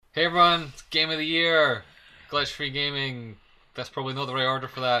Hey everyone, it's Game of the Year, Glitch Free Gaming. That's probably not the right order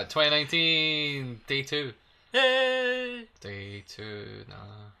for that. 2019, day 2. Yay! Day 2, nah.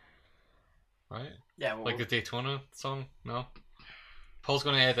 Right? Yeah, Like the Daytona song? No? Paul's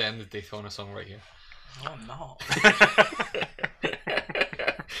going to edit in the Daytona song right here. no, I'm not.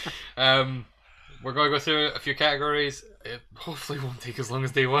 We're going to go through a few categories. It hopefully won't take as long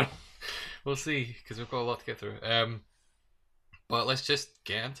as day 1. We'll see, because we've got a lot to get through. But let's just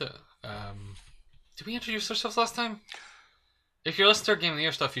get into it. Did we introduce ourselves last time? If you're listening to our Game of the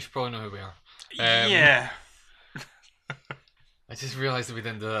Year stuff, you should probably know who we are. Yeah. I just realised that we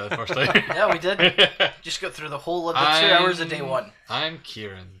didn't do that the first time. Yeah, we did. Just got through the whole of the 2 hours of day 1. I'm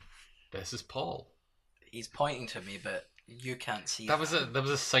Kieran. This is Paul. He's pointing to me, but you can't see That was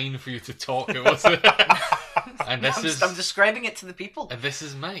a sign for you to talk. It wasn't. And this I'm describing it to the people. And this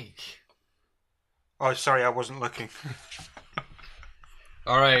is Mike. Oh, sorry, I wasn't looking.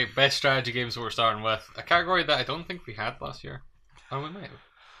 Alright, best strategy games we're starting with. A category that I don't think we had last year. Oh, we might have.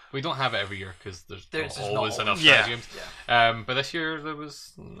 We don't have it every year because there's always not enough Yeah. strategy games. Yeah. But this year there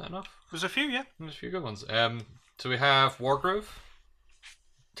was enough. There's a few, yeah. There's a few good ones. So we have Wargroove,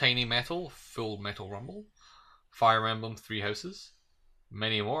 Tiny Metal, Full Metal Rumble, Fire Emblem Three Houses,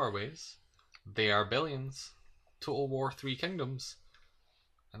 Many Motorways, They Are Billions, Total War Three Kingdoms,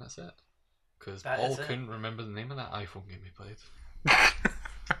 and that's it. Because That Paul is it. couldn't remember the name of that iPhone game he played.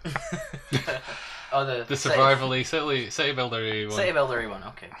 Oh, The survival city builder one. City Builder one.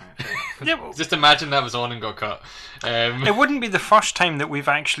 Okay. Right, fair. Yeah, well, Just imagine that was on and got cut. it wouldn't be the first time that we've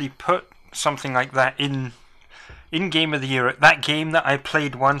actually put something like that in Game of the Year. That game that I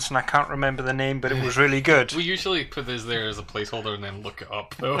played once, and I can't remember the name, but it was really good. We usually put this there as a placeholder and then look it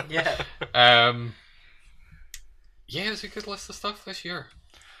up though. Yeah. Yeah, it's a good list of stuff this year.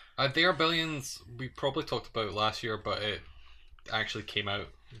 They Are Billions we probably talked about last year, but it actually came out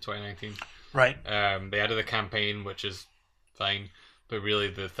in 2019. Right. They added a campaign, which is fine, but really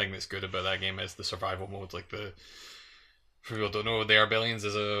the thing that's good about that game is the survival mode. Like for people who don't know, They Are Billions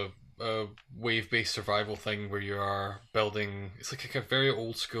is a wave-based survival thing where you are building. It's like a very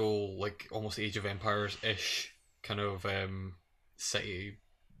old school, like almost Age of Empires ish kind of city.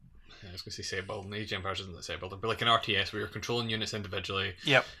 I was going to say city building. Age of Empires isn't a city builder, but like an RTS where you're controlling units individually.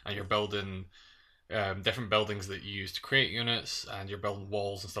 Yep. And you're building different buildings that you use to create units, and you're building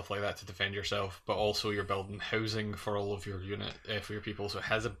walls and stuff like that to defend yourself, but also you're building housing for all of your unit, for your people, so it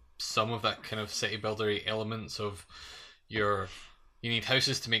has some of that kind of city buildery elements of you need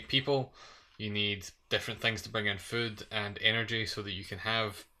houses to make people, you need different things to bring in food and energy so that you can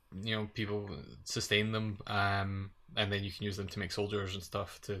have people sustain them, and then you can use them to make soldiers and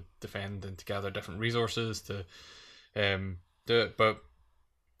stuff to defend and to gather different resources to do it. But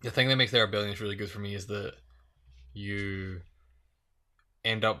the thing that makes There Are Billions really good for me is that you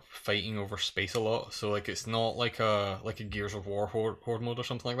end up fighting over space a lot. So like it's not like a Gears of War horde mode or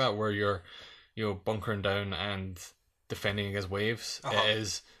something like that where you're bunkering down and defending against waves. Uh-huh. It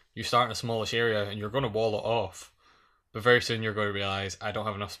is you start in a smallish area and you're going to wall it off, but very soon you're going to realize I don't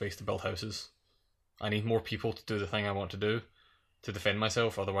have enough space to build houses. I need more people to do the thing I want to do to defend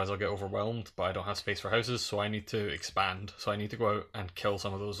myself, otherwise I'll get overwhelmed, but I don't have space for houses, so I need to expand. So I need to go out and kill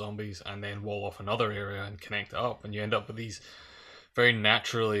some of those zombies and then wall off another area and connect it up, and you end up with these very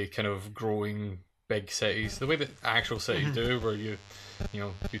naturally kind of growing big cities, the way that actual cities do, where you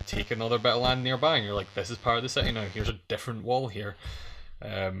take another bit of land nearby and you're like, this is part of the city now, here's a different wall here.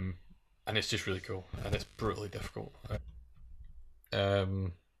 And it's just really cool, and it's brutally difficult.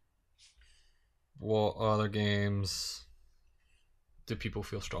 What other games do people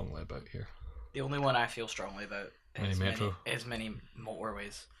feel strongly about here? The only one I feel strongly about Mini Metro. is Many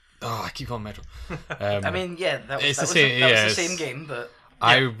Motorways. Oh, I keep on Metro. I mean, yeah, that was it's the same. that Yeah, was the same game, but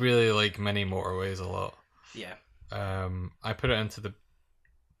I really like Many Motorways a lot. yeah. I put it into the.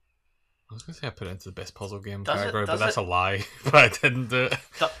 I was gonna say I put it into the best puzzle game Does it- category, but does that's it- a lie. But I didn't do it.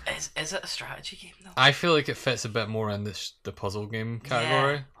 Is it a strategy game though? I feel like it fits a bit more in the puzzle game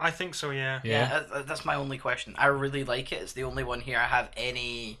category. I think so, yeah. Yeah. That's my only question. I really like it. It's the only one here I have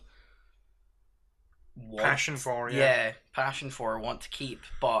any Passion for, yeah. Yeah, passion for, want to keep,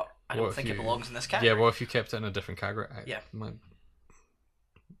 but I What don't if think it you- belongs in this Yeah. category. Well, if you kept it in a different category, Yeah. My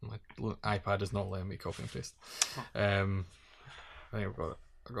iPad is not letting me copy and paste. I think I've got it.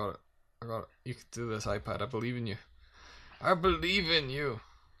 I got it. You can do this, iPad. I believe in you. I believe in you.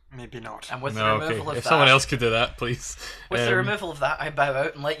 Maybe not. And with No, the okay. removal of If that, someone else could do that, please. with the removal of that, I bow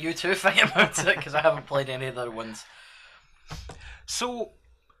out and let you two fight about it because I haven't played any of the other ones. So,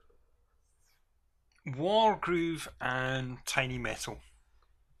 Wargroove and Tiny Metal.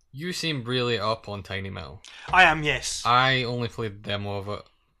 You seem really up on Tiny Metal. I am, yes. I only played the demo of it.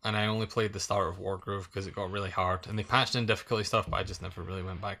 and I only played the start of Wargroove because it got really hard, and they patched in difficulty stuff, but I just never really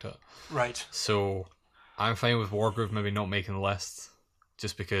went back to it. Right. So I'm fine with Wargroove maybe not making the list,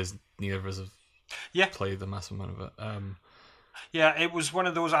 just because neither of us have Yeah. played the massive amount of it. Yeah, it was one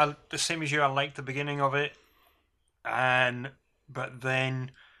of those. The same as you. I liked the beginning of it, but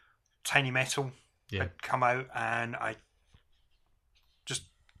then Tiny Metal had come out, and I just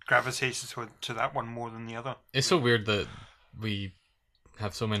gravitated to that one more than the other. It's so weird that we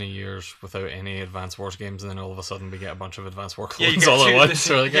have so many years without any Advance Wars games, and then all of a sudden we get a bunch of Advance War Yeah, you clones get all two at of once. the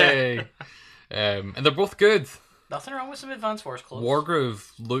So we're like, same- hey. And they're both good. Nothing wrong with some Advance Wars clones.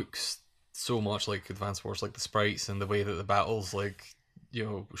 Wargroove looks so much like Advance Wars, like the sprites and the way that the battles, like, you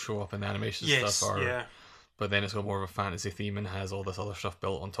know, show up in the animations and Yes, stuff are. yeah. But then it's got more of a fantasy theme and has all this other stuff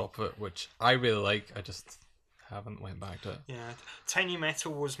built on top of it, which I really like. I just haven't went back to it. Yeah, Tiny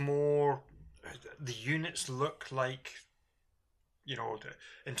Metal was more. The units look like, you know,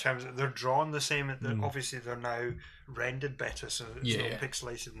 in terms of they're drawn the same. Obviously, they're now rendered better, so it's not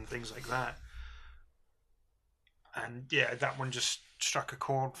pixelated and things like that. And yeah, that one just struck a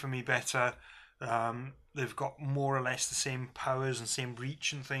chord for me better. They've got more or less the same powers and same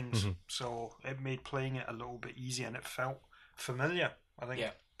reach and things, so it made playing it a little bit easier, and it felt familiar. I think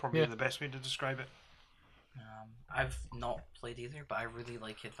probably the best way to describe it. I've not played either, but I really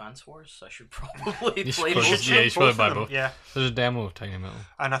like Advance Wars, so I should probably You should play probably- both. yeah, you should probably buy of them, both. Yeah, There's a demo of Tiny Metal.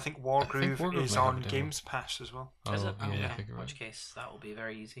 and I think Wargroove, Wargroove is might have on a demo. Games Pass as well. Is it? yeah, I Okay. think you're In right. which case, that will be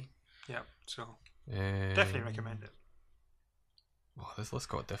very easy. Yeah, so definitely recommend it. Well, this list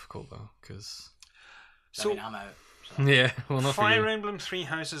got difficult though, because I So mean, I'm out. So. yeah, well, not for Fire you. Emblem Three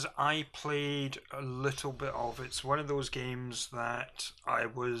Houses, I played a little bit of. It's one of those games that I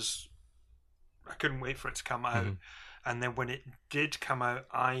couldn't wait for it to come out, and then when it did come out,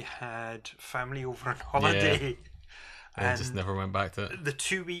 I had family over on holiday, I just never went back to it. the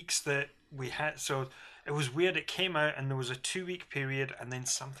 2 weeks that we had, so it was weird. It came out, and there was a 2 week period, and then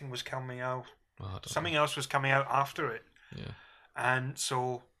something was coming out. Well, I don't Something else was coming out after it, know. Yeah. and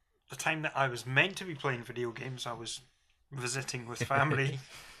so the time that I was meant to be playing video games, I was visiting with family.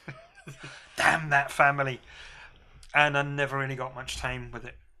 Damn that family! And I never really got much time with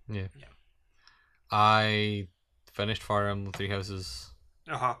it. Yeah. I finished Fire Emblem Three Houses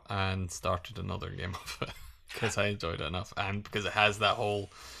and started another game of it because I enjoyed it enough, and because it has that whole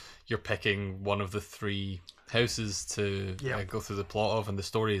you're picking one of the three houses to go through the plot of, and the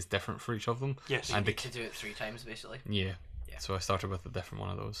story is different for each of them. Yes, You and need to do it 3 times, basically. Yeah. Yeah. So I started with a different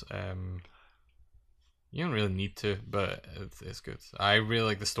one of those. You don't really need to, but it's good. I really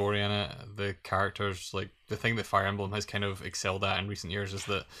like the story in it. The characters, like the thing that Fire Emblem has kind of excelled at in recent years is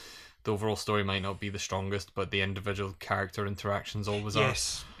that the overall story might not be the strongest, but the individual character interactions always are.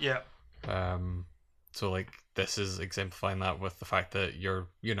 Yes, yeah. So like this is exemplifying that with the fact that you're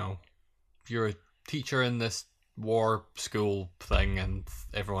a teacher in this war school thing, and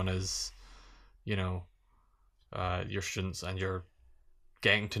everyone is, your students, and you're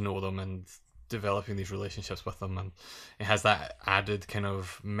getting to know them and developing these relationships with them, and it has that added kind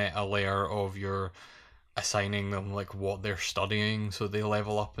of meta layer of you're assigning them like what they're studying so they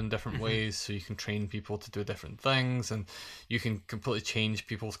level up in different ways, so you can train people to do different things, and you can completely change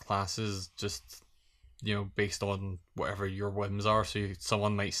people's classes just based on whatever your whims are. So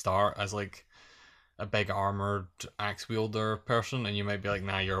someone might start as like a big armored axe wielder person, and you might be like,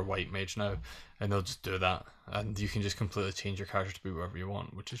 nah, you're a white mage now, and they'll just do that, and you can just completely change your character to be whatever you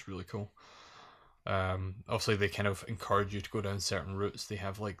want, which is really cool. Obviously they kind of encourage you to go down certain routes. They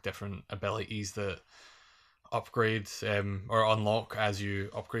have like different abilities that upgrade or unlock as you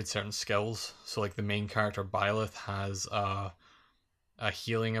upgrade certain skills. So like the main character Byleth has a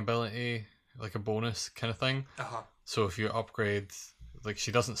healing ability, like a bonus kind of thing. So if you upgrade, like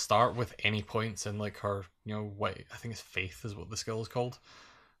she doesn't start with any points in like her white, I think it's faith is what the skill is called,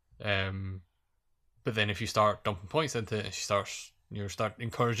 but then if you start dumping points into it and she starts start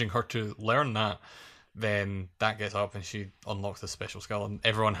encouraging her to learn that, then that gets up and she unlocks a special skill. And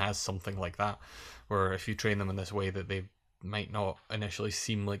everyone has something like that, where if you train them in this way that they might not initially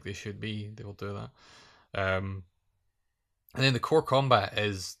seem like they should be, they will do that. And then the core combat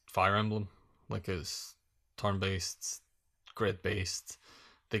is Fire Emblem, like it's turn-based, grid-based.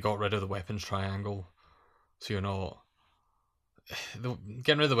 They got rid of the weapons triangle, so you're not...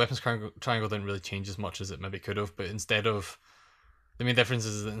 Getting rid of the weapons triangle didn't really change as much as it maybe could have, but instead of... The main difference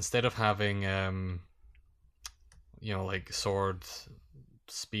is that instead of having, like sword,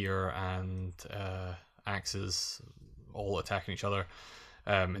 spear, and axes all attacking each other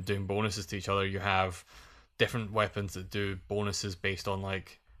and doing bonuses to each other, you have different weapons that do bonuses based on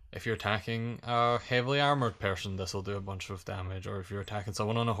like if you're attacking a heavily armored person, this will do a bunch of damage, or if you're attacking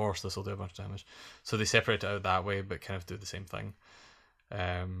someone on a horse, this will do a bunch of damage. So they separate it out that way, but kind of do the same thing.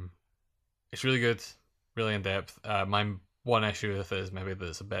 It's really good, really in depth. My one issue with it is maybe that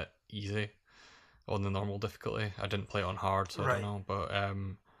it's a bit easy on the normal difficulty. I didn't play it on hard, so I don't know. But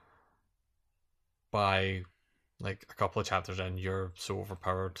by like a couple of chapters in, you're so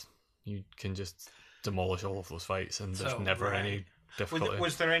overpowered, you can just demolish all of those fights, and there's never any difficulty.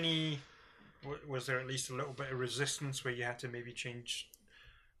 Was there any? Was there at least a little bit of resistance where you had to maybe change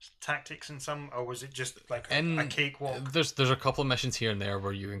tactics in some, or was it just like a cakewalk? There's a couple of missions here and there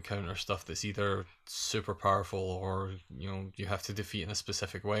where you encounter stuff that's either super powerful or you have to defeat in a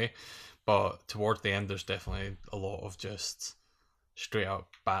specific way, but towards the end there's definitely a lot of just straight up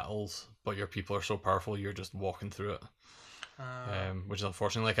battles, but your people are so powerful you're just walking through it. Which is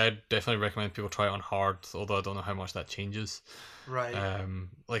unfortunate. Like, I definitely recommend people try it on hard, although I don't know how much that changes. Right.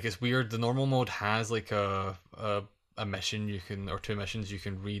 Like, it's weird. The normal mode has like a mission you can, or two missions you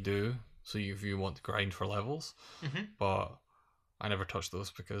can redo. So if you want to grind for levels, but I never touched those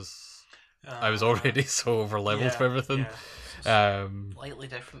because I was already so over leveled for everything. Slightly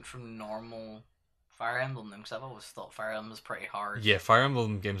different from normal Fire Emblem, because I've always thought Fire Emblem was pretty hard. Yeah, Fire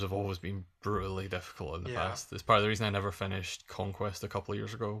Emblem games have always been brutally difficult in the past. It's part of the reason I never finished Conquest a couple of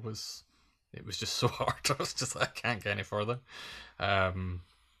years ago. It was just so hard. I was just like, I can't get any further.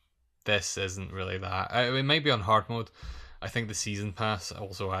 This isn't really that. It might be on hard mode. I think the season pass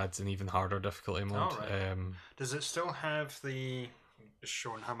also adds an even harder difficulty mode. Does it still have the? Just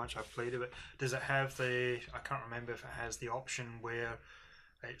showing how much I've played of it. Does it have the? I can't remember if it has the option where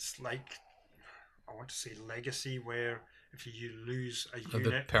it's like, I want to say Legacy, where if you lose a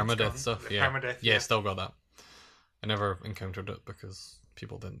unit, the permadeath stuff. Permadeath, yeah, still got that. I never encountered it because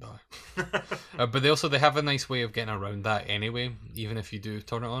people didn't die. But they have a nice way of getting around that anyway, even if you do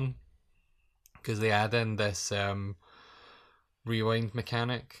turn it on, because they add in this rewind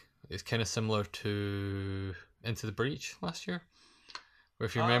mechanic. It's kind of similar to Into the Breach last year, where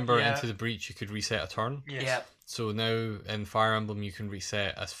if you remember Into the Breach, you could reset a turn. Yes. Yeah. So now in Fire Emblem, you can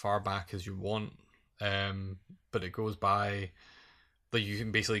reset as far back as you want. But it goes by, like,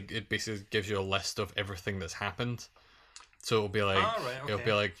 it basically gives you a list of everything that's happened. So it'll be like, it'll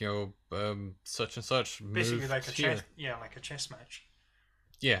be like, such and such. Basically like a chess, like a chess match.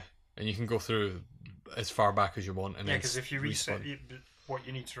 Yeah, and you can go through as far back as you want. And because if you reset, what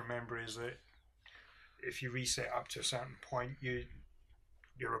you need to remember is that if you reset up to a certain point,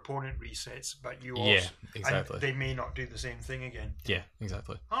 your opponent resets, but you also, exactly. And they may not do the same thing again. Yeah,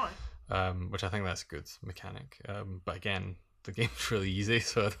 exactly. All right. Which I think that's a good mechanic. But again, the game's really easy,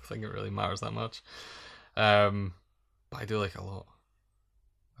 so I don't think it really matters that much. But I do like it a lot.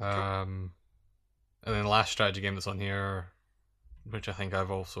 And then the last strategy game that's on here, which I think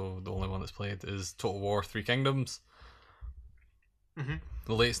I've also the only one that's played, is Total War 3 Kingdoms. The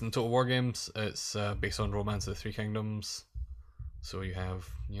latest in the Total War games. It's based on Romance of the Three Kingdoms. So you have,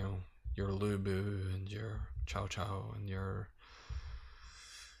 your Lu Bu and your Cao Cao and your,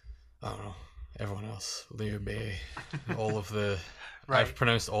 I don't know, everyone else, Liu Bei, all of the, I've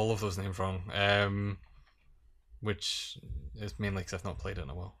pronounced all of those names wrong, which is mainly because I've not played it in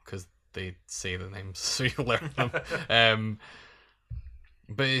a while, because they say the names, so you learn them.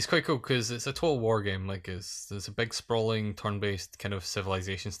 But it's quite cool because it's a Total War game. Like, it's a big sprawling turn-based kind of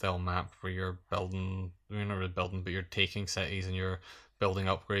civilization-style map where you're building, you're not really building, but you're taking cities and you're building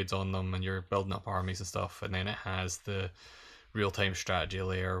upgrades on them and you're building up armies and stuff. And then it has the real-time strategy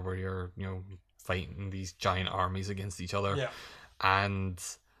layer where you're, fighting these giant armies against each other. Yeah. And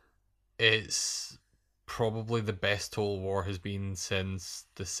it's probably the best Total War has been since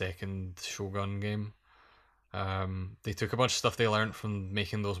the second Shogun game. They took a bunch of stuff they learned from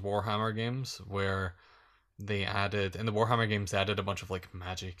making those Warhammer games, where they added, in the Warhammer games, they added a bunch of like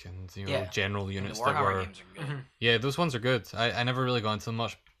magic and general units the Warhammer that were games are good. Yeah, those ones are good. I never really got into them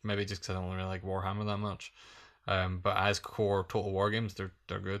much, maybe just because I don't really like Warhammer that much. But as core Total War games, they're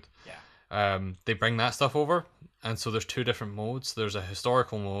good. Yeah. They bring that stuff over, and so there's two different modes. There's a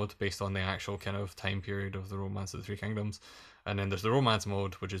historical mode based on the actual kind of time period of the Romance of the Three Kingdoms, and then there's the romance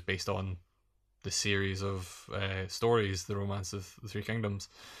mode, which is based on the series of stories, the Romance of the Three Kingdoms.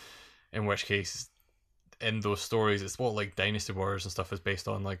 In which case, in those stories, it's what like Dynasty Warriors and stuff is based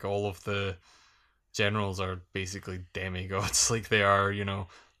on. Like, all of the generals are basically demigods. Like, they are,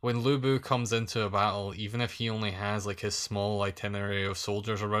 when Lu Bu comes into a battle, even if he only has like his small itinerary of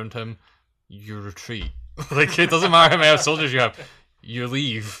soldiers around him, you retreat. Like, it doesn't matter how many soldiers you have, you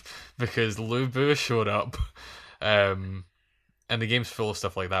leave because Lu Bu showed up. And the game's full of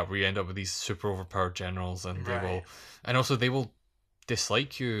stuff like that, where you end up with these super overpowered generals, and they will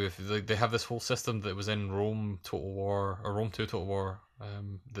dislike you. If they have this whole system that was in Rome Total War or Rome 2 Total War,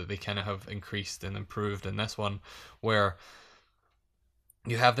 that they kind of have increased and improved in this one, where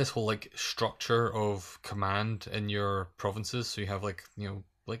you have this whole like structure of command in your provinces. So you have like, you know,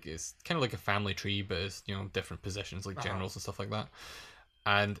 like it's kind of like a family tree, but it's, you know, different positions like generals and stuff like that.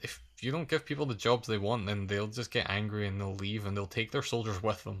 And if you don't give people the jobs they want, then they'll just get angry and they'll leave and they'll take their soldiers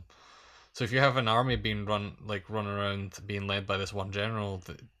with them. So if you have an army being run around being led by this one general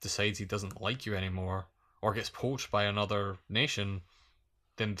that decides he doesn't like you anymore or gets poached by another nation,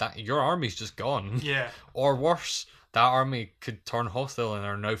 then that your army's just gone. Yeah. Or worse, that army could turn hostile and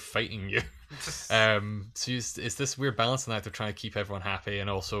are now fighting you. So it's this weird balancing act of trying to keep everyone happy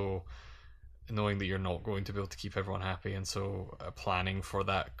and also knowing that you're not going to be able to keep everyone happy, and so planning for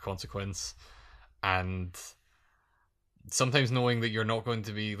that consequence, and sometimes knowing that you're not going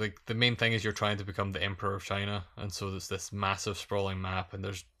to be like, the main thing is you're trying to become the Emperor of China, and so there's this massive sprawling map and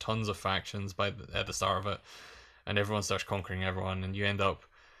there's tons of factions at the start of it, and everyone starts conquering everyone, and you end up,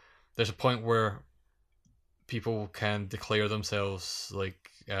 there's a point where people can declare themselves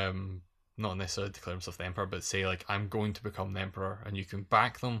like not necessarily declare themselves the emperor, but say like, I'm going to become the emperor, and you can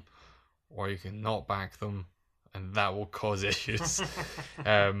back them or you can not back them, and that will cause issues.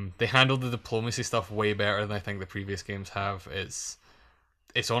 They handled the diplomacy stuff way better than I think the previous games have. It's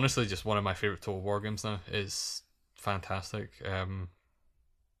honestly just one of my favorite Total War games now. It's fantastic.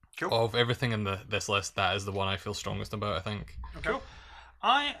 Cool. Of everything in this list, that is the one I feel strongest about, I think. Cool.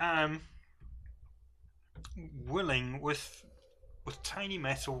 I am willing with Tiny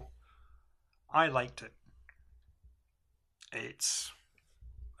Metal. I liked it. It's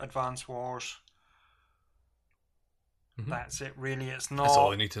Advance Wars. Mm-hmm. That's it, really. It's not. That's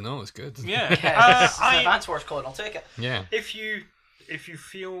all I need to know. It's good. Yeah. Advance Wars code, I'll take it. Yeah. If you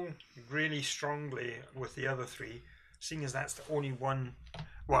feel really strongly with the other three, seeing as that's the only one.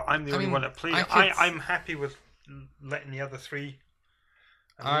 Well, I'm the only one that played. I'm happy with letting the other three.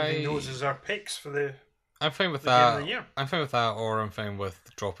 And leaving those as our picks for the. I'm fine with the game of that. the year. I'm fine with that, or I'm fine with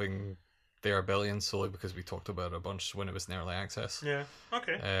dropping the Rebellion solely because we talked about it a bunch when it was in early access. Yeah.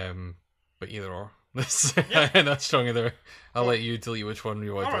 Okay. But either or. I'm not strong either. I'll let you delete which one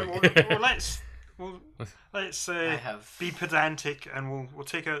you want. All right. to Well, let's be pedantic, and we'll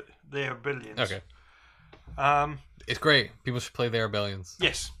take out the Rebellions. Okay. It's great. People should play the Rebellions.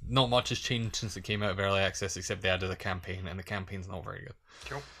 Yes. Not much has changed since it came out of early access, except they added a campaign, and the campaign's not very good.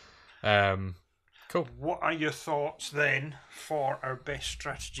 Cool. Cool. What are your thoughts then for our best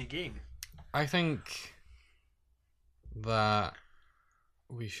strategy game? I think that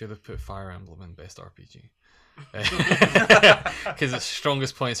we should have put Fire Emblem in best RPG. Because its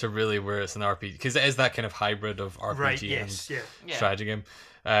strongest points are really where it's an RPG, because it is that kind of hybrid of RPG and strategy game.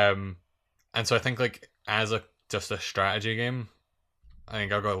 And so I think like as just a strategy game, I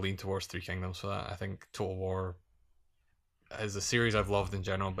think I've got to lean towards Three Kingdoms for that. I think Total War is a series I've loved in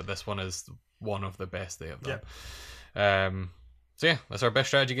general, but this one is one of the best they have done. So yeah, that's our best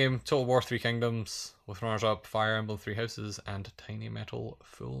strategy game. Total War, Three Kingdoms, with runners up Fire Emblem Three Houses and Tiny Metal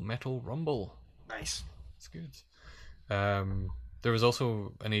Full Metal Rumble. Nice. It's good. There was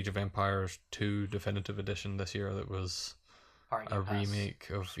also an Age of Empires 2 Definitive Edition this year that was a remake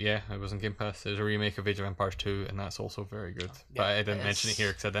of... Yeah, it was in Game Pass. It was a remake of Age of Empires 2, and that's also very good. But I didn't mention it here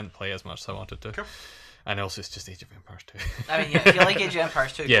because I didn't play as much as I wanted to. Cool. And also, it's just Age of Empires 2. I mean, yeah, if you like Age of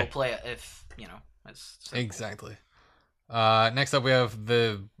Empires 2, go play it if, you know, it's simple. Exactly. Next up, we have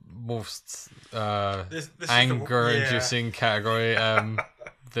the most anger-inducing category.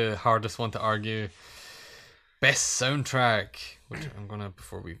 The hardest one to argue. Best soundtrack. Which I'm gonna,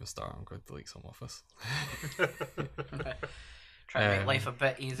 before we even start, I'm gonna delete some of this. Try to make life a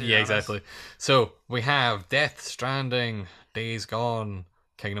bit easier. Yeah, exactly. So we have Death Stranding, Days Gone,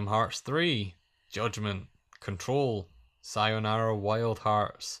 Kingdom Hearts 3, Judgment, Control, Sayonara Wild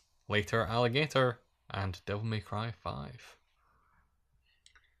Hearts, Later Alligator, and Devil May Cry 5.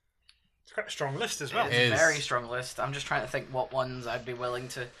 It's quite a strong list as well. It's a very strong list. I'm just trying to think what ones I'd be willing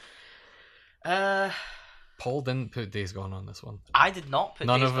to... Paul didn't put Days Gone on this one. I did not put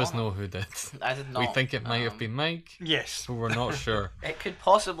None Days of us Gone know on. who did. I did not. We think it might have been Mike. Yes. But we're not sure. It could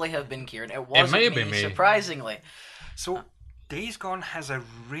possibly have been Kieran. It wasn't might have been me. surprisingly. So, Days Gone has a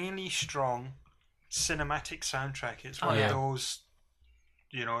really strong cinematic soundtrack. It's one of those,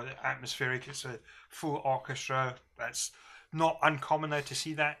 you know, atmospheric. It's a full orchestra. That's not uncommon now to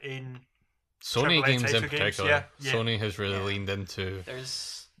see that in Sony games in games. particular. Yeah. Sony has really leaned into...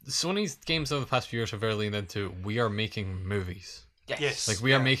 Sony's games over the past few years have really leaned into, we are making movies. Yes. Like,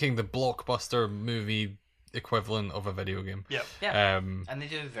 we are making the blockbuster movie equivalent of a video game. Yep. Yeah. And they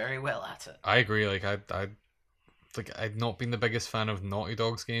do very well at it. I agree. Like, I like I've not been the biggest fan of Naughty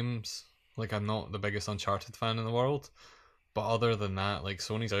Dog's games. Like I'm not the biggest Uncharted fan in the world. But other than that, like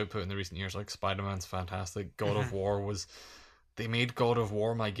Sony's output in the recent years, like Spider-Man's fantastic. God of War was. They made God of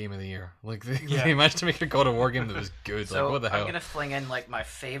War my game of the year. Like they managed to make a God of War game that was good. So like what the hell? I'm gonna fling in like my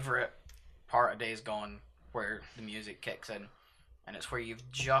favorite part of Days Gone, where the music kicks in, and it's where you've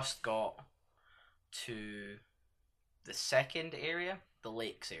just got to the second area, the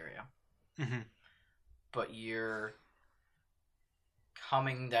lakes area, but you're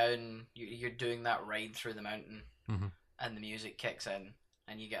coming down. You're doing that ride through the mountain, and the music kicks in,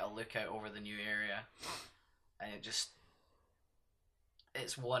 and you get a look out over the new area, and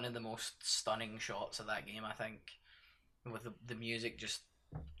it's one of the most stunning shots of that game, I think, with the music, just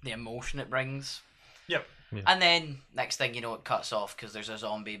the emotion it brings. Yep. Yeah. And then next thing you know, it cuts off because there's a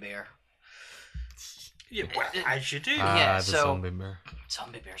zombie bear. Yeah, well, as you do. The zombie bear.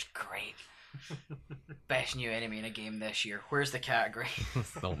 Zombie bear's great. Best new enemy in a game this year. Where's the category?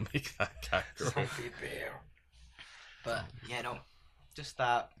 Don't make that category. Zombie bear. But yeah, no, just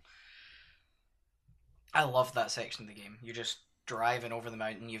that. I love that section of the game. You're just driving over the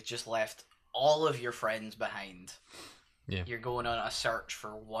mountain. You've just left all of your friends behind. Yeah. You're going on a search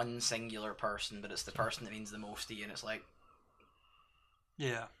for one singular person, but it's the person that means the most to you, and it's like,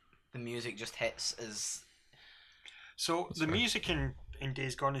 yeah, the music just hits as. So the music in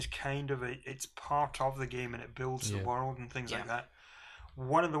Days Gone is kind of it's part of the game, and it builds the world and things like that.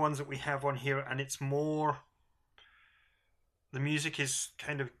 One of the ones that we have on here, and it's more. The music is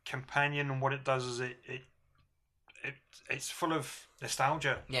kind of companion, and what it does is it's full of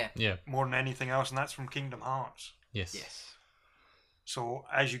nostalgia. Yeah. More than anything else, and that's from Kingdom Hearts. Yes. So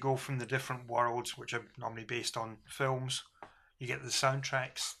as you go from the different worlds, which are normally based on films, you get the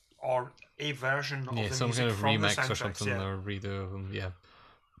soundtracks or a version of the some music kind of from remix the or something, or redo of them. Yeah.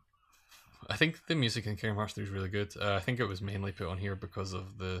 I think the music in Kingdom Hearts 3 is really good. I think it was mainly put on here because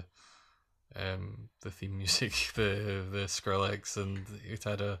of the theme music, the Skrillex and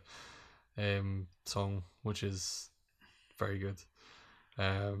Utada song, which is very good.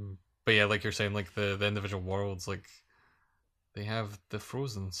 But yeah, like you're saying, like the individual worlds, like they have the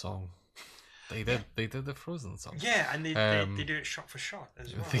Frozen song. They did the Frozen song. Yeah, and they do it shot for shot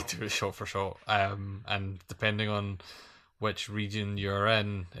as well. They do it shot for shot. And depending on which region you're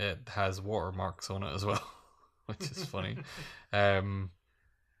in, it has watermarks on it as well, which is funny.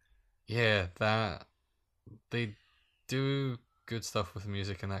 Yeah, that they do good stuff with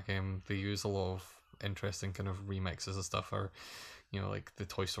music in that game. They use a lot of interesting kind of remixes and stuff, or like the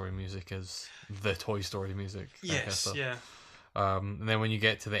Toy Story music is the Toy Story music. Yes, yeah. And then when you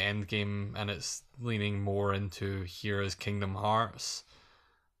get to the end game and it's leaning more into here as Kingdom Hearts,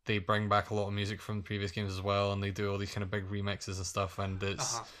 they bring back a lot of music from the previous games as well, and they do all these kind of big remixes and stuff, and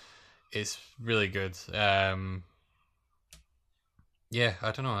it's really good. Yeah,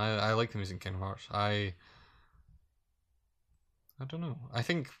 I don't know. I like the music in Kingdom Hearts. I don't know. I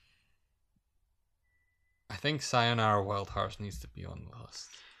think Sayonara Wild Hearts needs to be on the list.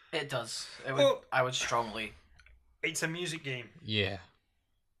 It does. Well, I would strongly. It's a music game. Yeah.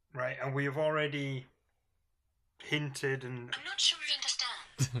 Right, and we have already hinted and... I'm not sure we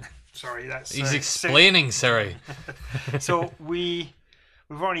understand. Sorry, that's... He's explaining, Siri. So we've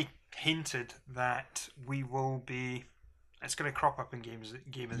already hinted that we will be... It's going to crop up in Game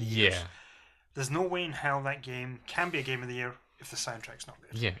of the Year. Yeah. There's no way in hell that game can be a Game of the Year if the soundtrack's not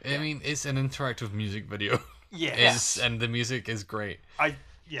good. Yeah, I mean, it's an interactive music video. Yeah. And the music is great.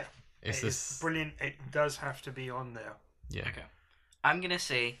 It's brilliant. It does have to be on there. Yeah. Okay. I'm going to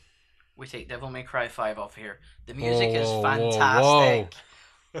say we take Devil May Cry 5 off here. The music is fantastic.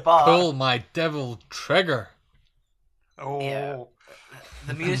 But pull my devil trigger. Oh. Yeah.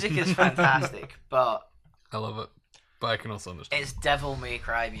 The music is fantastic, but... I love it. But I can also understand. It's Devil May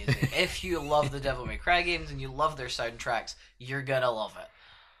Cry music. If you love the Devil May Cry games and you love their soundtracks, you're gonna love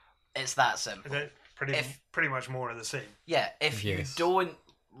it. It's that simple. Pretty much more of the same. Yeah, if you don't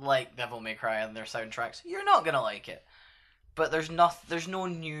like Devil May Cry and their soundtracks, you're not gonna like it. But there's no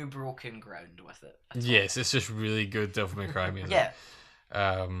new broken ground with it. Yes, it's just really good Devil May Cry music.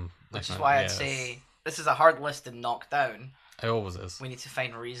 Yeah. Which is why I'd say this is a hard list to knock down. It always is. We need to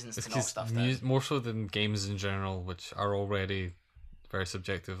find reasons to knock stuff down. More so than games in general, which are already very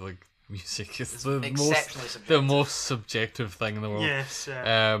subjective. Like music is the most subjective thing in the world. Yes.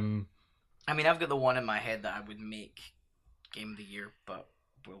 I mean, I've got the one in my head that I would make Game of the Year, but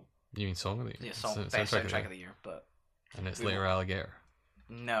You mean Song of the Year? Yeah, best soundtrack of the year, but... And it's Later Alligator.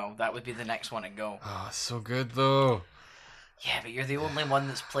 No, that would be the next one to go. Oh, it's so good though. Yeah, but you're the only one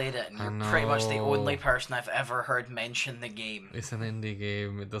that's played it, and you're pretty much the only person I've ever heard mention the game. It's an indie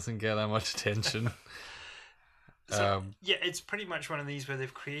game. It doesn't get that much attention. So, yeah, it's pretty much one of these where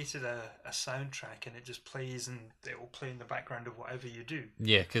they've created a soundtrack and it just plays and it will play in the background of whatever you do.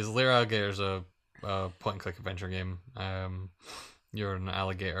 Yeah, because Lair Alligator is a point and click adventure game. You're an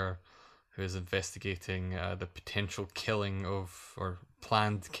alligator who is investigating the potential killing of, or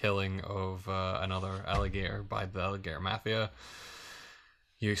planned killing of, another alligator by the alligator mafia.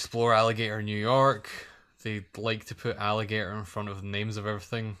 You explore alligator New York. They like to put alligator in front of the names of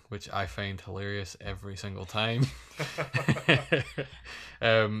everything, which I find hilarious every single time.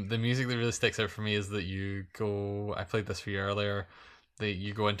 The music that really sticks out for me is that you go, I played this for you earlier,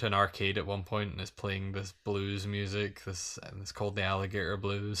 you go into an arcade at one point and it's playing this blues music, and it's called the Alligator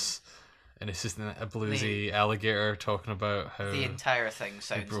Blues. And it's just a bluesy alligator talking about how The entire thing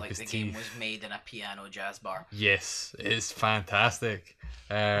sounds broke like his the game teeth. was made in a piano jazz bar. Yes, it's fantastic.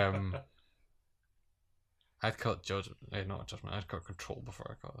 I'd cut Judgment, not Judgment, I'd cut Control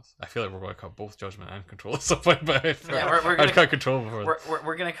before I cut this. I feel like we're going to cut both Judgment and Control at some point, but I'd cut Control before.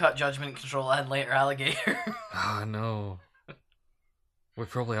 We're gonna cut Judgment, Control, and later Alligator. Oh no. We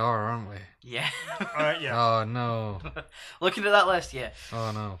probably are, aren't we? Yeah. Alright, yeah. Oh no. Looking at that list, yeah.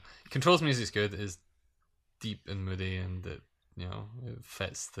 Oh no. Control's music's good, it's deep and moody, and it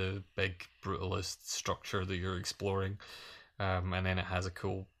fits the big brutalist structure that you're exploring. And then it has a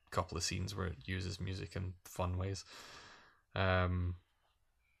cool couple of scenes where it uses music in fun ways. Yeah,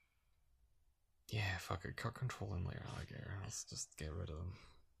 fuck it, cut Control and Lair Alligator. Let's just get rid of them.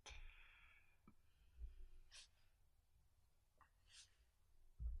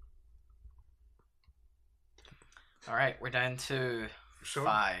 Alright, we're down to So,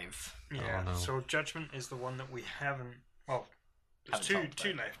 5. yeah, Oh, no. so Judgment is the one that we haven't. Well, there's Haven't two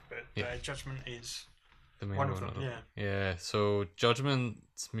talked about. left, but Yeah. Judgment is The main one of them. Yeah. Yeah, so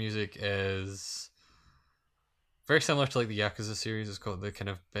Judgment's music is very similar to like the Yakuza series. It's got the kind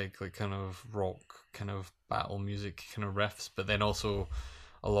of big, like kind of rock, kind of battle music kind of riffs, but then also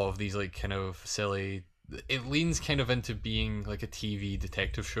a lot of these like kind of silly. It leans kind of into being like a TV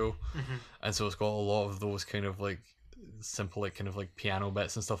detective show, and so it's got a lot of those kind of like simple, like kind of like piano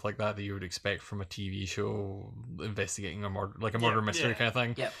bits and stuff like that you would expect from a TV show investigating a murder, like a murder mystery kind of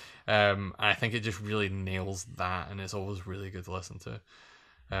thing. Yep. And I think it just really nails that, and it's always really good to listen to.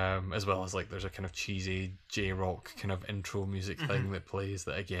 As well as like there's a kind of cheesy J-rock kind of intro music thing that plays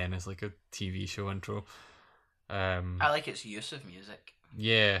that again is like a TV show intro. I like its use of music.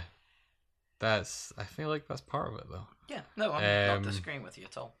 Yeah, I feel like that's part of it though. Yeah, no, I'm not Um, disagreeing with you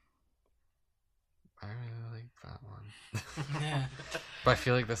at all. I really like that one. But I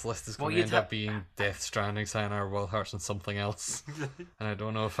feel like this list is Well, going to you'd end have- up being Death Stranding, Sayonara Wild Hearts, and something else. And I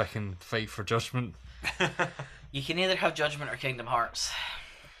don't know if I can fight for Judgment. You can either have Judgment or Kingdom Hearts.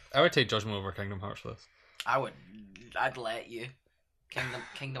 I would take Judgment over Kingdom Hearts for this. I'd let you.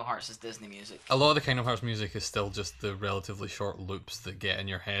 Kingdom Hearts is Disney music. A lot of the Kingdom Hearts music is still just the relatively short loops that get in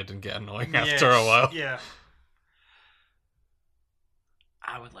your head and get annoying Yes, after a while. Yeah.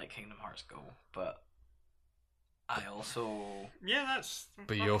 I would let Kingdom Hearts go, but I also Yeah, that's.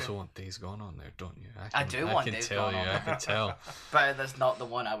 But you okay. also want Days Gone on there, don't you? I do want can Days tell Gone you, on I there. can tell. but that's not the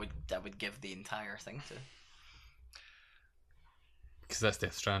one I would give the entire thing to. Because that's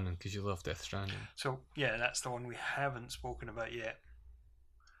Death Stranding, because you love Death Stranding. So, yeah, that's the one we haven't spoken about yet.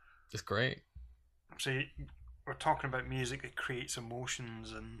 It's great. So, we're talking about music that creates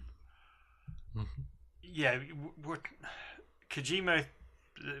emotions, and Mhm. yeah, Kojima,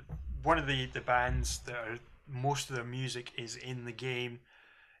 one of the bands that are most of their music is in the game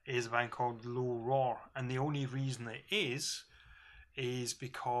is a band called Low Roar, and the only reason it is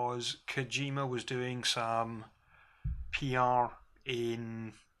because Kojima was doing some PR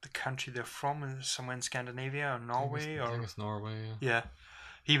in the country they're from, somewhere in Scandinavia or Norway, I think or it's Norway. Yeah. yeah,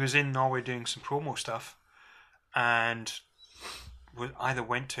 he was in Norway doing some promo stuff, and either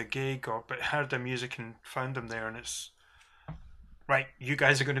went to a gig but heard their music and found them there, and it's right. You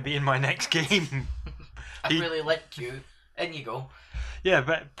guys are going to be in my next game. I really like you. In you go. Yeah,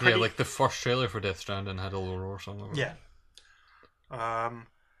 but pretty, Yeah, like the first trailer for Death Stranding had a Low Roar song over it. yeah.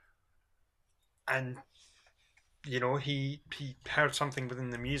 And you know, he heard something within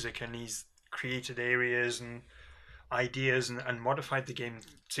the music, and he's created areas and ideas and modified the game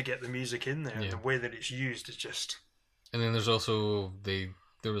to get the music in there. Yeah. And the way that it's used is just And then there's also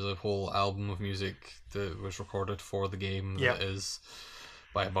there was a whole album of music that was recorded for the game Yeah. that is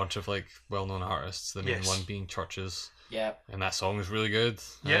by a bunch of like well-known artists. The main Yes. one being Churches, Yeah. and that song is really good.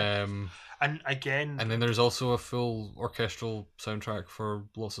 Yeah. And again, And then there's also a full orchestral soundtrack for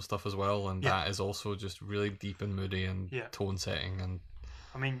lots of stuff as well, and Yeah. that is also just really deep and moody and Yeah. tone setting. And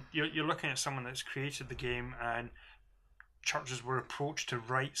I mean, you're looking at someone that's created the game, and churches were approached to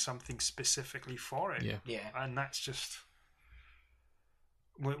write something specifically for it. Yeah. Yeah. And that's just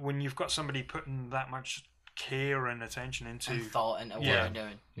when you've got somebody putting that much care and attention into. And thought into what Yeah. they're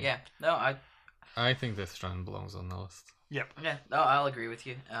doing. Yeah. No, I think Death Stranding belongs on the list. Yep. yeah. No, I'll agree with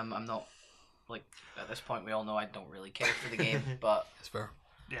you. I'm not like at this point. We all know I don't really care for the game, but It's fair.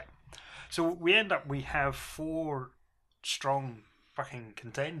 So we have 4 strong fucking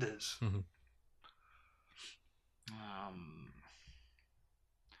contenders.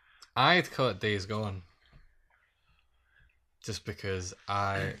 I'd call it Days Gone. Just because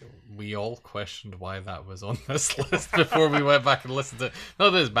we all questioned why that was on this list before we went back and listened to it. Not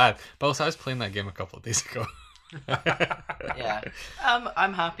that it's bad, but also I was playing that game a couple of days ago. yeah.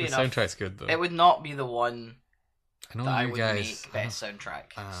 I'm happy The enough. soundtrack's good though. It would not be the one I know that I you would guys. make best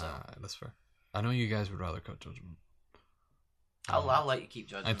soundtrack. So That's fair. I know you guys would rather cut Judgment. I'll let you keep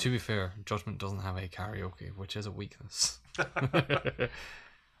judging. And to be fair, Judgment doesn't have a karaoke, which is a weakness.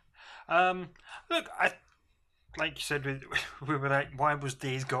 Look, like you said, we were like, why was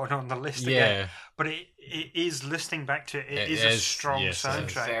Days Gone on the list Yeah. again? But it is listening back to it. It is a is, strong yes, it is.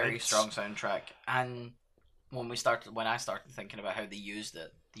 soundtrack. Very It's- strong soundtrack. And when I started thinking about how they use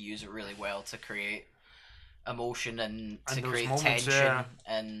it really well to create emotion and to those create moments, tension yeah.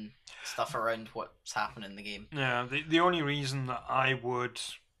 and stuff around what's happening in the game. Yeah, the only reason that I would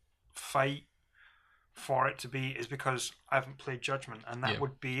fight for it to be is because I haven't played Judgment, and that Yeah.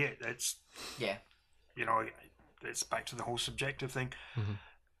 would be it. It's Yeah. It's back to the whole subjective thing. Mhm.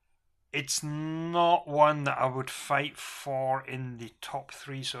 It's not one that I would fight for in the top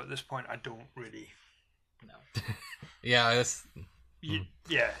 3. So at this point, I don't really. No. Yeah, it's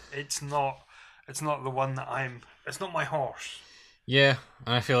Yeah, it's not. It's not the one that I'm. It's not my horse. yeah,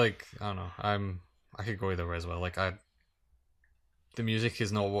 and I feel like I don't know. I could go either way as well. Like the music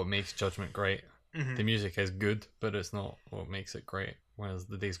is not what makes Judgment great. Mhm. The music is good, but it's not what makes it great. Whereas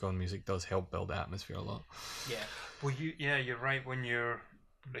the Days Gone music does help build the atmosphere a lot. Yeah. Well, you're right.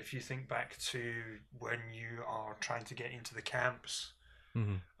 If you think back to when you are trying to get into the camps,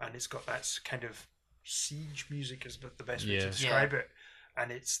 Mm-hmm. and it's got that kind of siege music is the best way Yeah. to describe it,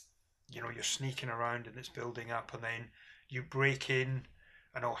 and it's you're sneaking around and it's building up, and then you break in,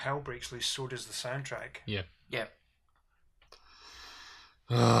 and all hell breaks loose. So does the soundtrack. Yeah. Yeah.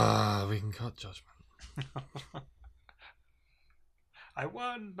 We can cut Judgment. I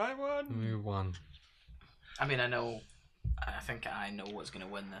won. We won. I mean, I think I know what's going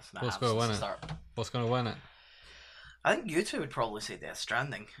to win this. And What's I have gonna since win the it? start. What's going to win it? I think you two would probably say Death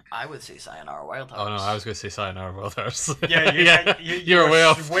Stranding. I would say Sayonara Wild Hearts. Oh no, I was going to say Sayonara Wild Hearts. Yeah, you're way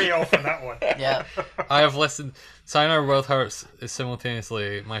off. Way off on that one. Yeah. I have listened. Sayonara Wild Hearts is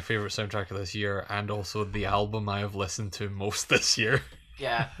simultaneously my favorite soundtrack of this year, and also the album I have listened to most this year.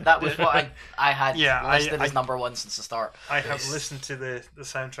 Yeah, that was what I had Yeah, listed as number 1 since the start. I have listened to the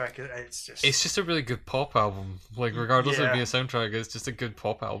soundtrack. It's It's just a really good pop album. Like regardless of Yeah. being a soundtrack, it's just a good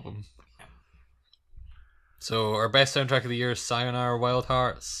pop album. So our best soundtrack of the year is Sayonara Wild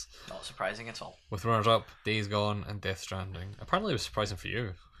Hearts, Not surprising at all. with runners-up Days Gone and Death Stranding. Apparently, it was surprising for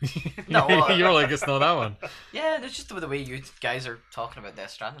you. No, you were like, it's not that one. Yeah, it's just the way you guys are talking about Death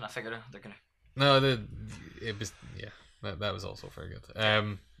Stranding. I figured they're gonna. No, it was that was also very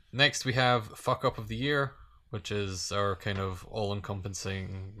good. Next we have Fuck Up of the Year, which is our kind of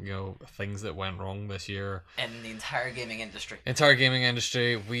all-encompassing, things that went wrong this year. In the entire gaming industry. Entire gaming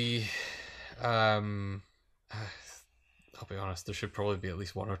industry. We, I'll be honest, there should probably be at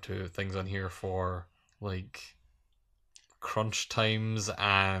least 1 or 2 things on here for like crunch times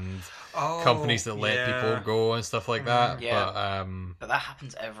and companies that let people go and stuff like that. Yeah. But But that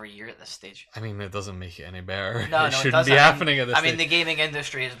happens every year at this stage. I mean, it doesn't make it any better. No, it no, shouldn't it be doesn't. happening at this I mean, stage. the gaming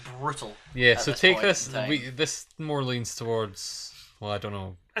industry is brutal. Yeah, at so this take point this. in time. This more leans towards. Well, I don't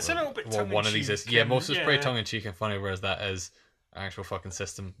know. It's a little bit what one of these is. tongue-in-cheek Yeah, and- most of it's pretty yeah. tongue in cheek and funny, whereas that is actual fucking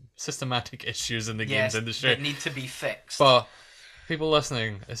systematic issues in the Yes, games industry. that need to be fixed. But people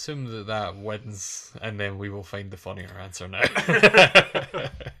listening, assume that wins, and then we will find the funnier answer now.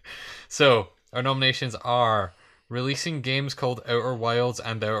 So our nominations are releasing games called Outer Wilds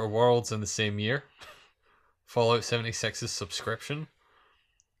and Outer Worlds in the same year, Fallout 76's subscription,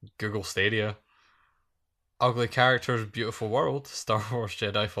 Google Stadia, Ugly Characters Beautiful World, Star Wars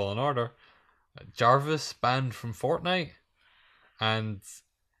Jedi Fallen Order, Jarvis banned from Fortnite, and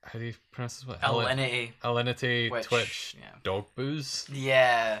how do you pronounce this one? Alinity, Twitch, Yeah. Dog Booze.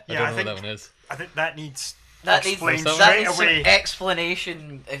 Yeah. I Yeah, don't I know think- what that one is. I think that needs That needs, explained that straight some away.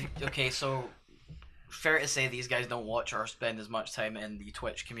 explanation. Okay, so fair to say these guys don't watch or spend as much time in the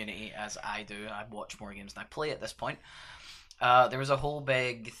Twitch community as I do. I watch more games than I play at this point. There was a whole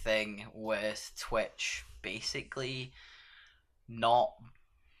big thing with Twitch basically not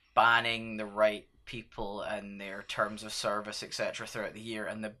banning the right people and their terms of service, etc., throughout the year.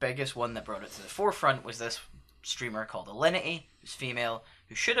 And the biggest one that brought it to the forefront was this streamer called Alinity, who's female,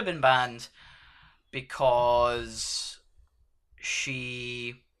 who should have been banned because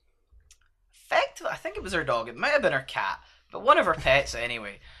she effectively, I think it was her dog, it might have been her cat, but one of her pets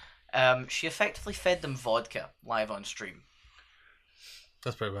anyway. She effectively fed them vodka live on stream.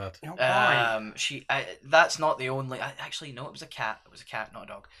 That's pretty bad. Why? That's not the only. Actually, no, it was a cat. It was a cat, not a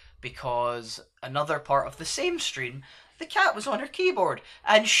dog. Because another part of the same stream, the cat was on her keyboard,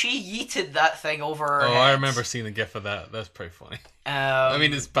 and she yeeted that thing over her Oh, head. I remember seeing the gif of that. That's pretty funny. I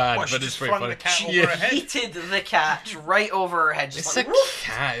mean, it's bad, What, she but it's just pretty flung funny. the cat over She her head? yeeted the cat right over her head. Just It's like, a woof.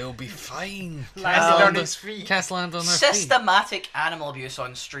 cat. It'll be fine. Landed on its feet. Cats land on their feet. Systematic animal abuse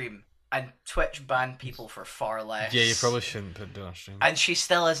on stream, and Twitch banned people for far less. Yeah, you probably shouldn't put it on stream. And she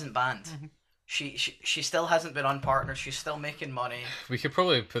still isn't banned. Mm-hmm. She still hasn't been unpartnered. She's still making money. We could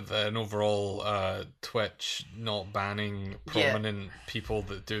probably put an overall Twitch not banning prominent people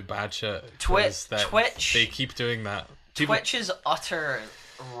that do bad shit. 'cause Twitch- They keep doing that. People, Twitch's utter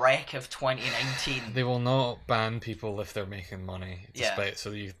wreck of 2019. They will not ban people if they're making money. Yeah. Despite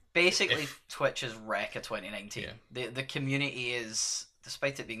so you. Basically, Twitch's wreck of 2019. Yeah. The community is,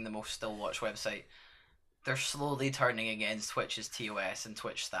 despite it being the most still watched website, they're slowly turning against Twitch's TOS and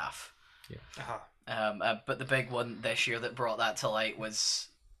Twitch staff. Uh-huh. But the big one this year that brought that to light was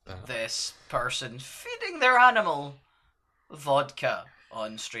Uh. this person feeding their animal vodka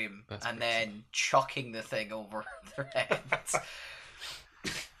on stream That's and pretty then chucking the thing over their heads.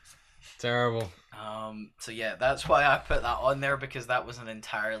 Terrible. So yeah, that's why I put that on there, because that was an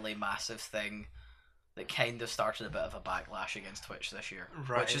entirely massive thing that kind of started a bit of a backlash against Twitch this year,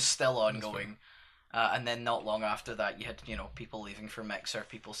 Right. which is still ongoing. And then not long after that, you had people leaving for Mixer,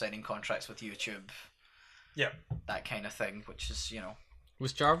 people signing contracts with YouTube, Yep. that kind of thing, which is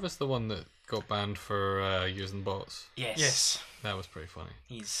Was Jarvis the one that got banned for using bots? yes, Yes. That was pretty funny.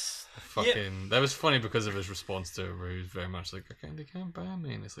 he's That was funny because of his response to it, where he was very much like, "Okay, they can't ban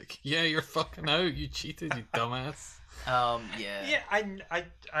me," and it's like, "Yeah, you're fucking out. You cheated, you dumbass." yeah. Yeah,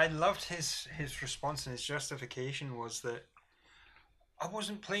 I loved his response, and his justification was that I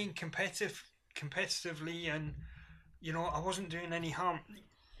wasn't playing competitively, and I wasn't doing any harm.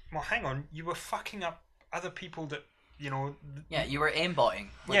 Well, hang on, you were fucking up other people that Yeah, you were aimbotting,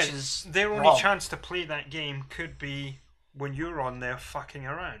 which is their only wrong. chance to play that game could be when you're on there fucking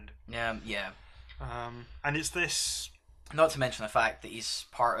around. Yeah. And it's this. Not to mention the fact that he's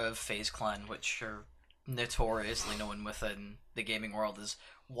part of FaZe Clan, which are notoriously known within the gaming world as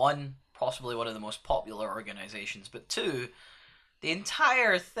one, possibly one of the most popular organizations, but two, the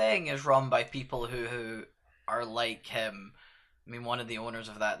entire thing is run by people who are like him. I mean, one of the owners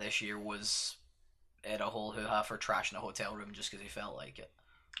of that this year was in a whole hoo-ha for trashing a hotel room just because he felt like it.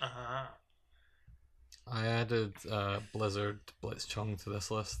 I added Blizzard Blitzchung to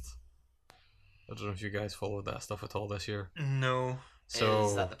this list. I don't know if you guys followed that stuff at all this year. No. So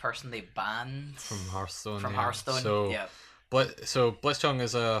Is that the person they banned from Hearthstone. from yeah. Hearthstone? So yeah. So Blitzchung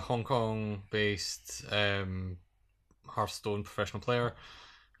is a Hong Kong-based Hearthstone professional player.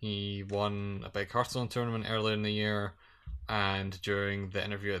 He won a big Hearthstone tournament earlier in the year, and during the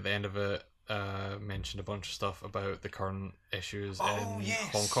interview at the end of it, mentioned a bunch of stuff about the current issues in yes.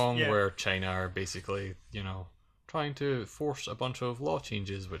 Hong Kong, Yeah. where China are basically, trying to force a bunch of law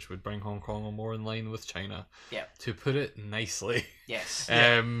changes which would bring Hong Kong more in line with China. Yeah. To put it nicely. Yes.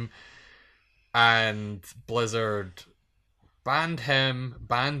 And Blizzard banned him,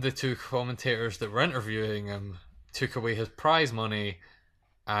 banned the two commentators that were interviewing him, took away his prize money,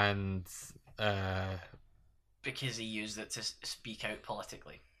 and Because he used it to speak out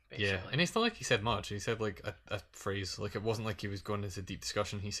politically. Basically. yeah, and it's not like he said much. He said like a phrase, like it wasn't like he was going into deep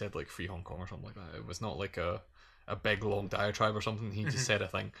discussion. He said like "Free Hong Kong" or something like that. It was not like a big long diatribe or something. He just said a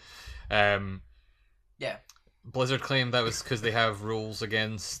thing. Yeah. Blizzard claimed that was because they have rules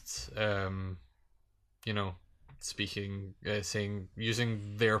against, speaking, using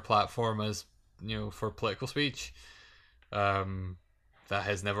their platform as, for political speech. That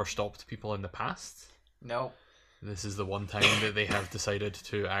has never stopped people in the past. No. This is the one time that they have decided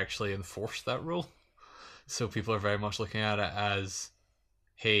to actually enforce that rule. So people are very much looking at it as,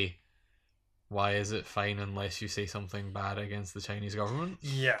 hey, why is it fine unless you say something bad against the Chinese government?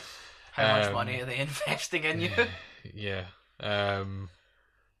 Yeah. How much money are they investing in you? Yeah.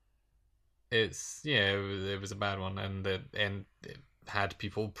 It was a bad one, and it had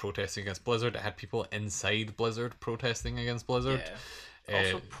people protesting against Blizzard. It had people inside Blizzard protesting against Blizzard. Yeah.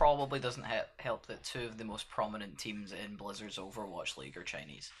 Also, probably doesn't help that two of the most prominent teams in Blizzard's Overwatch League are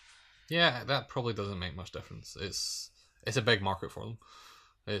Chinese. Yeah, that probably doesn't make much difference. it's a big market for them.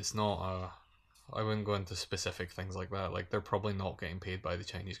 It's not I wouldn't go into specific things like that. Like, they're probably not getting paid by the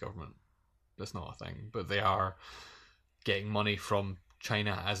Chinese government. That's not a thing. But they are getting money from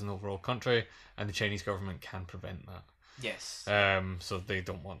China as an overall country, and the Chinese government can prevent that. Yes. So they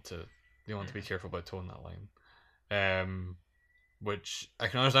don't want to. They want to be careful about towing that line. Which I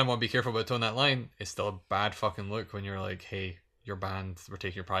can understand. Want to be careful about towing that line. It's still a bad fucking look when you're like, hey, you're banned. We're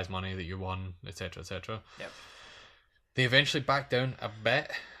taking your prize money that you won, etc., etc. Yep. They eventually backed down a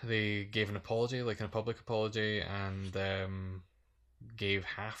bit. They gave an apology, like a public apology, and gave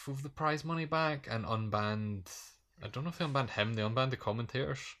half of the prize money back and unbanned. I don't know if they unbanned him. They unbanned the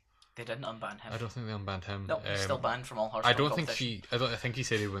commentators. They didn't unban him. I don't think they unbanned him. No, he's still banned from all Hearthstone I don't think competition. I think he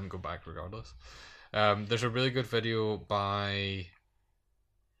said he wouldn't go back regardless. There's a really good video by,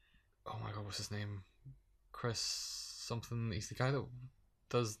 oh my god, what's his name? Chris something. He's the guy that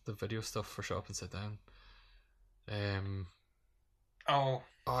does the video stuff for Shut Up and Sit Down. Oh,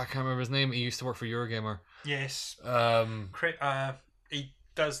 I can't remember his name. He used to work for Eurogamer. yes. Um, He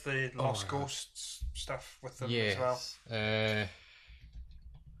does the Oh Lost my God. Ghosts stuff with them yes. as well.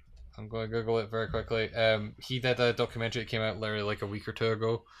 I'm going to Google it very quickly. He did a documentary that came out literally like a week or two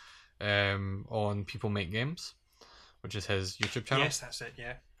ago, on People Make Games, which is his YouTube channel. Yes, that's it.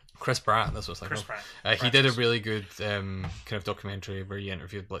 Yeah, Chris Pratt. That's what's like. Chris Pratt. He did a really good kind of documentary where he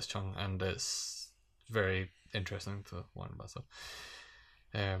interviewed Blitzchung, and it's very interesting to learn about stuff.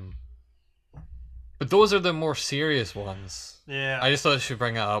 But those are the more serious ones. Yeah, I just thought I should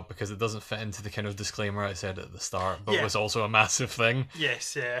bring that up because it doesn't fit into the kind of disclaimer I said at the start, but Yeah. was also a massive thing.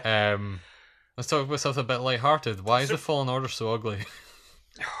 yes, yeah. Let's talk about something a bit lighthearted. Why is So- the Fallen Order so ugly?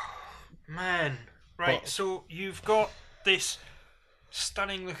 Man, right. But- So you've got this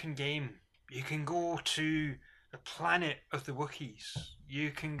stunning looking game. You can go to the planet of the Wookiees.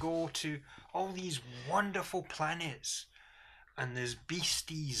 You can go to all these wonderful planets, and there's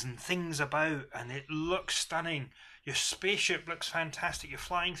beasties and things about, and it looks stunning. Your spaceship looks fantastic. You're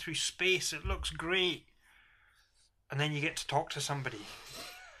flying through space. It looks great. And then you get to talk to somebody.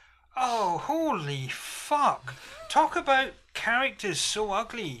 Oh, holy fuck. Talk about characters so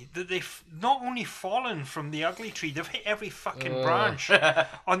ugly that they've not only fallen from the ugly tree, they've hit every fucking branch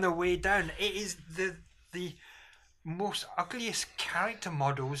on their way down. It is the most ugliest character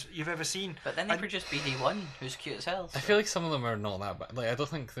models you've ever seen. But then they And- produced BD1, who's cute as hell. I feel like some of them are not that bad. Like, I don't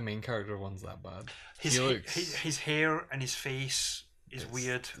think the main character one's that bad. His, He ha- looks- his hair and his face is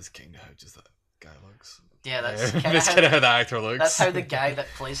weird. That's kind of how just that guy looks. Yeah, that's That's kind of kind of how the actor looks. that's how the guy that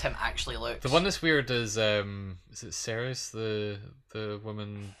plays him actually looks. The one that's weird is it Ceres, the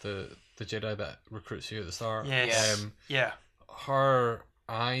woman, the Jedi that recruits you at the start? Yes. Um, Yeah. her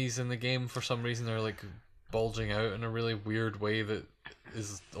eyes in the game for some reason are like bulging out in a really weird way that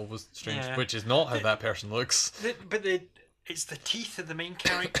is always strange, Yeah. which is not how that person looks. It's the teeth of the main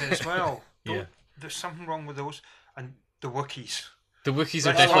character as well. Yeah. There's something wrong with those. And the Wookiees. The Wookiees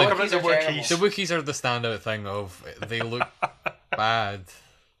are Let's talk definitely about the Wookiees are Wookiees. the Wookiees are the standout thing of they look bad.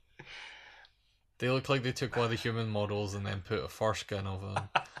 They look like they took one of the human models and then put a foreskin over them.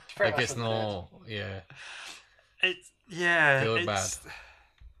 Pretty Like much it's what it is. not, yeah. They look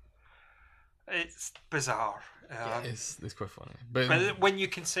It's bizarre. It's quite funny, but But when you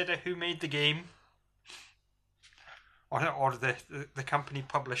consider who made the game, or the company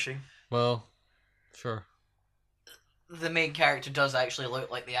publishing, well, sure. The main character does actually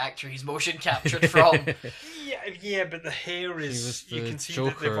look like the actor he's motion captured from. yeah, but the hair He was is the you can see that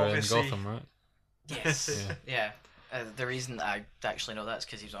they've Joker in obviously Gotham, right? Yes. Yeah. Yeah. The reason I actually know that's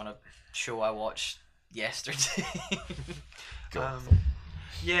because he was on a show I watched yesterday.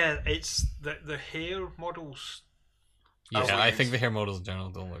 it's the hair models. Yeah, Oh, I weird. think the hair models in general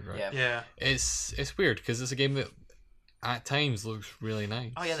don't look right. Yeah. Yeah, It's weird because it's a game that at times looks really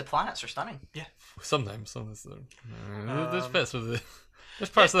nice. Oh yeah, the planets are stunning. Sometimes there's bits of the there's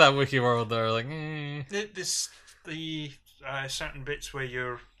parts of that wiki world that are like, eh. the certain bits where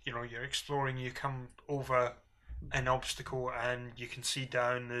you're exploring, you come over an obstacle and you can see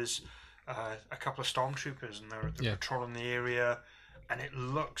down there's a couple of stormtroopers and they're Yeah. patrolling the area, and it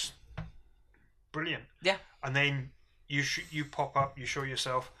looks brilliant. Yeah. And then you pop up, you show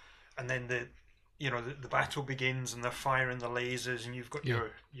yourself, and then the battle begins and they're firing the lasers and you've got Yeah.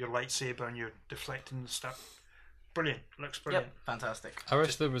 your lightsaber and you're deflecting stuff. Brilliant, looks brilliant. Yep, fantastic. I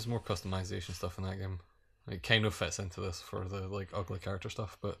wish there was more customization stuff in that game. It kind of fits into this for the like ugly character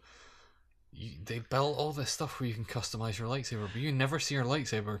stuff, but they built all this stuff where you can customize your lightsaber, but you never see your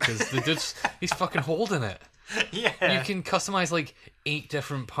lightsaber because the dude's he's fucking holding it. Yeah. you can customize like 8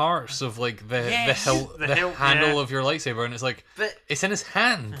 different parts of like the Yes, the the hilt, handle yeah. of your lightsaber, and it's like But it's in his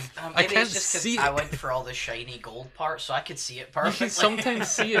hand. I maybe can't it's just see because it. I went for all the shiny gold parts, so I could see it You perfectly. can sometimes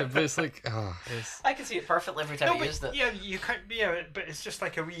see it, but it's like, it's... I could see it perfectly every time No, I but used it. yeah, you can't. Yeah, but it's just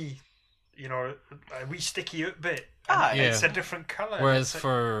like a wee, a wee sticky out bit. Ah, And yeah. It's a different color. Whereas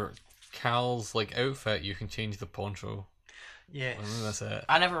for Cal's like outfit, you can change the poncho. yes, I think that's it.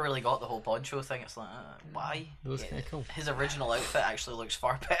 I never really got the whole poncho thing. It's like, why? It was kinda cool. His original outfit actually looks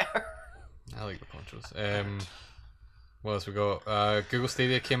far better. I like the ponchos. What else we got? Google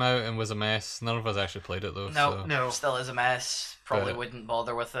Stadia came out and was a mess. None of us actually played it though. No, So. no. still is a mess. Probably But- wouldn't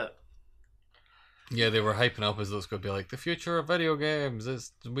bother with it. Yeah, they were hyping up as though it's going to be like the future of video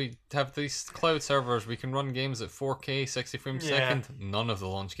games. We have these cloud servers. We can run games at 4K 60 frames a Yeah. second. None of the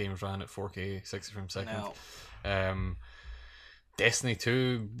launch games ran at 4K 60 frames a second. No. Destiny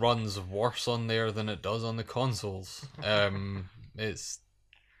 2 runs worse on there than it does on the consoles.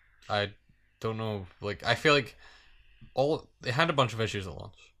 I don't know. Like, I feel like it had a bunch of issues at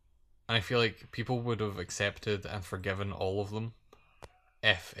launch, and I feel like people would have accepted and forgiven all of them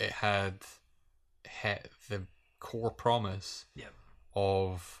if it had hit the core promise Yep.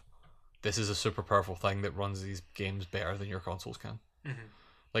 of this is a super powerful thing that runs these games better than your consoles can. Mhm.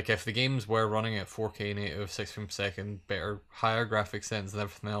 Like, if the games were running at 4K native, 60 frames per second, better, higher graphics settings than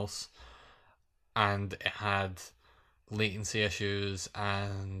everything else, and it had latency issues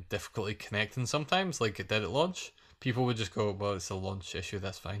and difficulty connecting sometimes, like it did at launch, people would just go, well, it's a launch issue,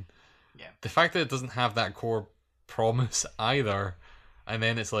 that's fine. Yeah. The fact that it doesn't have that core promise either, and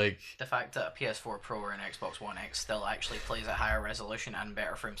then it's like, The fact that a PS4 Pro or an Xbox One X still actually plays at higher resolution and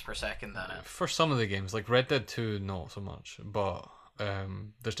better frames per second than it. for some of the games, like Red Dead 2, not so much, but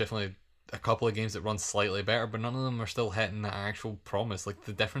there's definitely a couple of games that run slightly better, but none of them are still hitting that actual promise. Like,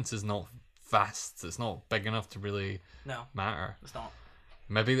 the difference is not vast, it's not big enough to really No, matter. it's not.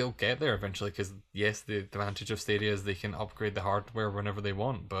 Maybe they'll get there eventually, because yes, the advantage of Stadia is they can upgrade the hardware whenever they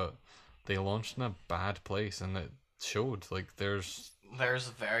want, but they launched in a bad place, and it showed. Like, there's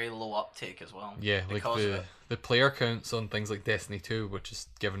very low uptake as well. like because of it. the player counts on things like Destiny 2, which is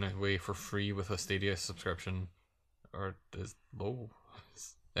given away for free with a Stadia subscription, is low.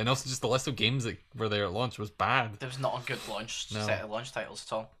 And also just the list of games that were there at launch was bad. There was not a good No. set of launch titles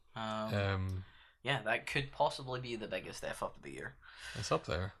at all. Yeah, That could possibly be the biggest F up of the year. it's up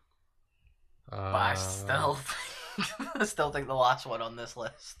there. But I still, I still think the last one on this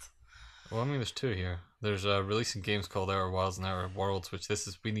list. Well, I mean, there's 2 here. There's releasing games called Outer Wilds and Outer Worlds, which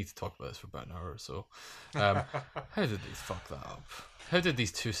we need to talk about this for about an hour or so. How did they fuck that up? How did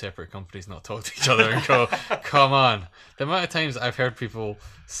these 2 separate companies not talk to each other and go, come on? The amount of times I've heard people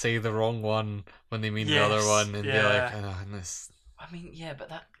say the wrong one when they mean the other Yes, one, and be like, yeah. and this. I mean, yeah, but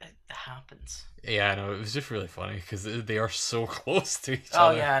that it happens. Yeah, I know, it was just really funny because they are so close to each Oh,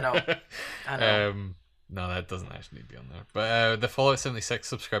 other. yeah, I know. I know. No, that doesn't actually need to be on there. But the Fallout 76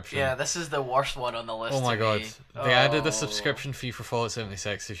 subscription. Yeah, this is the worst one on the list. Oh my to god. me. They added Oh. a subscription fee for Fallout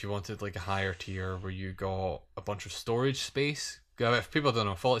 76 if you wanted like a higher tier where you got a bunch of storage space. If people don't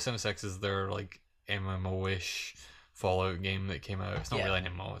know, Fallout 76 is their like MMO-ish Fallout game that came out. It's not Yeah. really an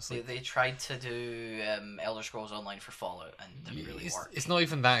MMO. It's like They tried to do Elder Scrolls Online for Fallout and didn't really work. it's not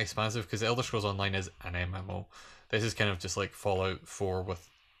even that expansive because Elder Scrolls Online is an MMO. This is kind of just like Fallout 4 with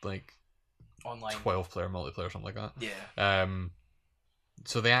like Online. 12-player multiplayer or something like that. Yeah.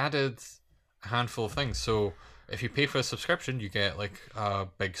 So they added a handful of things. So if you pay for a subscription, you get like a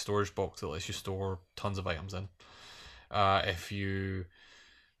big storage box that lets you store tons of items in. If you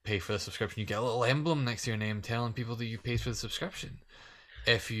pay for the subscription, you get a little emblem next to your name telling people that you paid for the subscription.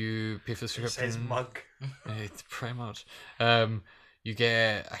 If you pay for the It subscription, says mug. it's pretty much. You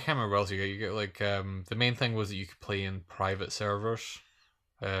get, I can't remember what else you get. You get like the main thing was that you could play in private servers.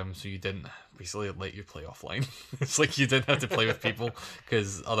 So you didn't basically let you play offline. It's like you didn't have to play with people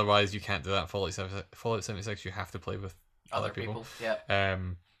because otherwise you can't do that. Fallout 76, you have to play with Other people. Yeah.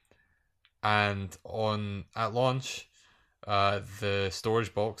 And at launch, the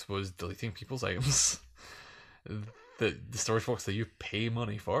storage box was deleting people's items. the storage box that you pay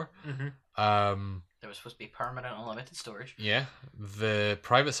money for. Mm-hmm. There was supposed to be permanent unlimited storage. Yeah, the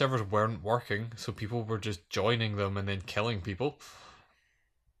private servers weren't working, so people were just joining them and then killing people.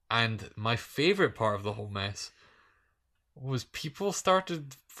 And my favorite part of the whole mess was people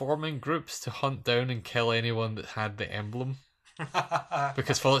started forming groups to hunt down and kill anyone that had the emblem.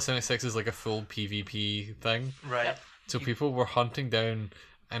 Because Fallout 76 is like a full PvP thing. Right. Yep. So people were hunting down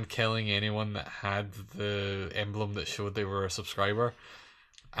and killing anyone that had the emblem that showed they were a subscriber.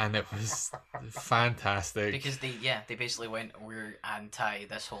 and it was fantastic. Because they basically went, we're anti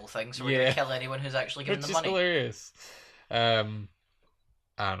this whole thing, so we're Yeah. gonna kill anyone who's actually giving Which the is money. hilarious. I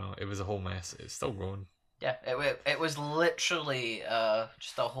don't know. It was a whole mess. It's still going. Yeah, it was literally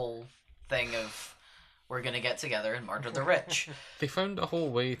just a whole thing of we're gonna get together and murder the rich. They found a whole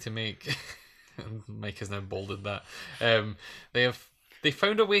way to make. Mike has now bolded that. They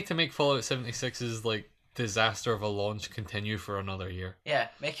found a way to make Fallout 76's like disaster of a launch continue for another year. Yeah,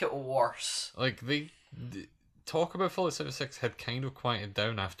 make it worse. Like the talk about Fallout 76 had kind of quieted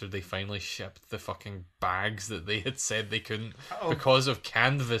down after they finally shipped the fucking bags that they had said they couldn't because of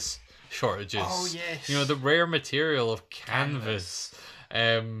canvas shortages. Oh, yes. You know, the rare material of canvas.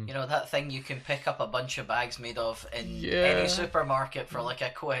 You know, that thing you can pick up a bunch of bags made of in Yeah. any supermarket for like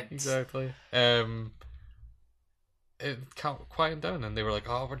 £1. Exactly. It quieted down, and they were like,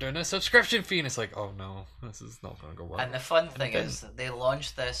 "Oh, we're doing a subscription fee," and it's like, "Oh no, this is not going to go well." And the fun thing then- is, they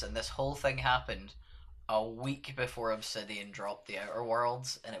launched this, and this whole thing happened a week before Obsidian dropped The Outer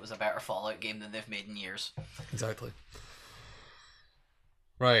Worlds, and it was a better Fallout game than they've made in years. Exactly.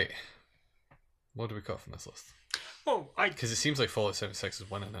 Right. What do we cut from this list? Well, Because it seems like Fallout 76 is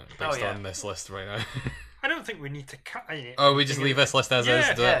winning it based Oh, yeah. on this list right now. I don't think we need to cut it. Oh, we just leave this list as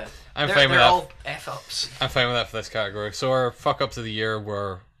Yeah, is. Do Yeah, it. I'm they're fine with that. all F-ups. I'm fine with that for this category. So our fuck ups of the year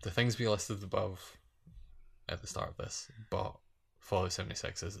were the things we listed above at the start of this, but Fallout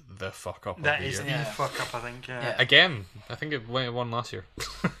 76 is the fuck up That of the is year. the Yeah. fuck up, I think. Yeah. Yeah. Again, I think it won last year.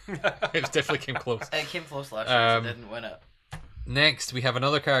 It definitely came close. It came close last year, so Um, it didn't win it. Next, we have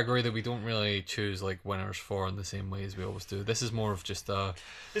another category that we don't really choose like winners for in the same way as we always do. This is more of just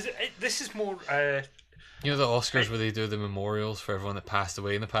This is more. you know, the Oscars where they do the memorials for everyone that passed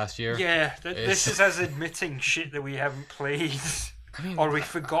away in the past year. Yeah, It's- this is us admitting shit that we haven't played. I mean, Or we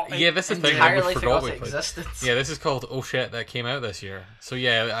forgot it. yeah, this is the thing that we Entirely forgot forgot we it played. existed. Yeah, this is called Oh Shit That Came Out This Year. So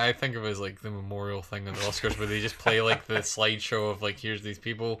yeah, I think of it as like the memorial thing at the Oscars where they just play like the slideshow of like here's these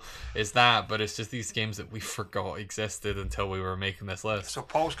people. It's that, but it's just these games that we forgot existed until we were making this list. So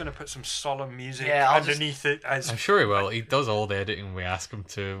Paul's going to put some solemn music Yeah, I'll just- underneath it as I'm sure he will. He does all the editing we ask him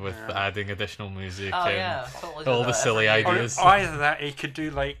to with adding additional music Oh and yeah, totally do all the that silly every year. Or ideas. either that, he could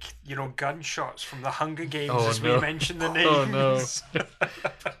do like gunshots from the Hunger Games Oh, as no. we mentioned the names. Oh, no.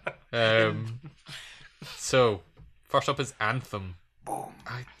 So, first up is Anthem. Boom.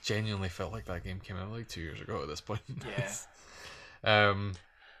 I genuinely felt like that game came out like 2 years ago at this point. Yeah.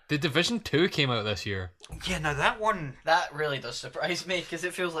 The Division 2 came out this year. Yeah, now that one. That really does surprise me because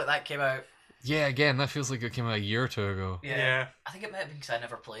it feels like that came out. Yeah, again, that feels like it came out a year or two ago. Yeah. I think it might have been because I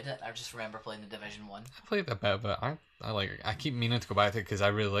never played it. I just remember playing the Division 1. I played a bit of it. I like it. I keep meaning to go back to it because I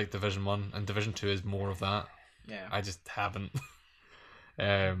really like Division 1, and Division 2 is more of that. Yeah. I just haven't.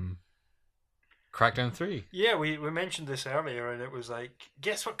 Crackdown 3. Yeah, we mentioned this earlier, and it was like,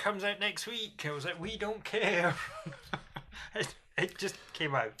 guess what comes out next week? It was like, we don't care. it just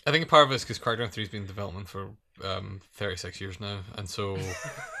came out. I think part of it's because Crackdown 3 has been in development for 36 years now, and so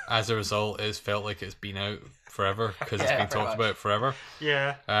as a result, it's felt like it's been out forever because it's Yeah, been pretty talked much. about forever.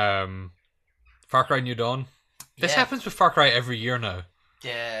 Yeah. Far Cry New Dawn. This Yeah. happens with Far Cry every year now.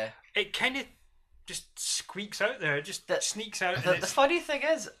 Yeah. It kind of just squeaks out there. It just sneaks out. and The it's- funny thing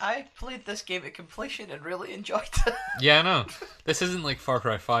is, I played this game at completion and really enjoyed it. Yeah, I know. This isn't like Far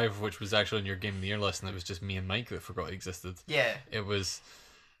Cry 5, which was actually on your Game of the Year list, and it was just me and Mike that forgot it existed. Yeah. It was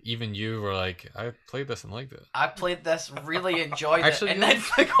even you were like, I played this and liked it. I played this, really enjoyed Actually, it, and you- then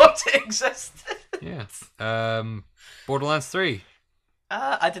forgot it existed. Yeah. Borderlands 3.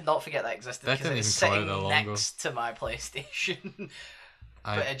 I did not forget that existed That because didn't it's even come out sitting that long ago. next to my PlayStation,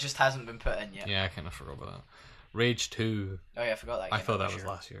 I but it just hasn't been put in yet. yeah, I kind of forgot about that. Rage 2. Oh yeah, I forgot that. I came thought out that this was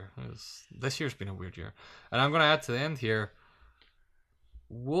year. last year. This year's been a weird year. And I'm going to add to the end here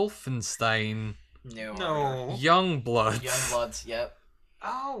Wolfenstein No. No. Youngblood. Youngbloods. Yep.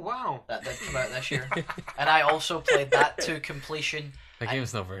 Oh, wow. That did come out this year, and I also played that to completion. That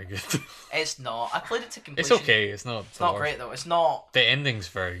game's not very good. It's not. I played it to completion. It's okay. It's not. It's not great though. It's not. The ending's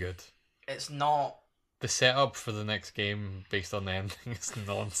very good. It's not. The setup for the next game based on the ending is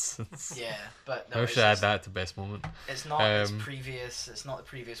nonsense. Yeah, but I no, wish it's I had just- that to best moment. It's not its Um, previous. It's not the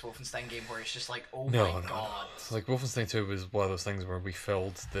previous Wolfenstein game where it's just like, oh No, my no, god. Like Wolfenstein 2 was one of those things where we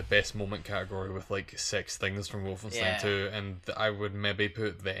filled the best moment category with like 6 things from Wolfenstein Yeah. 2, and I would maybe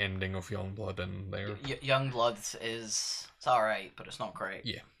put the ending of Youngblood in there. Youngblood is it's all right, but it's not great.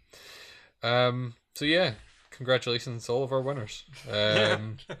 Yeah. So yeah, congratulations to all of our winners.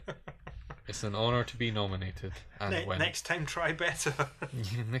 It's an honor to be nominated and win. Next time, try better.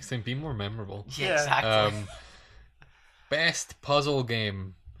 Next time, be more memorable. Yeah, Yeah. exactly. Best puzzle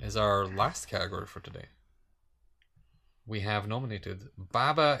game is our last category for today. we have nominated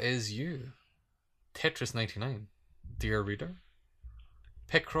Baba Is You, Tetris 99, Dear Reader,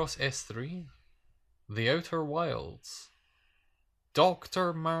 Picross S3, The Outer Wilds,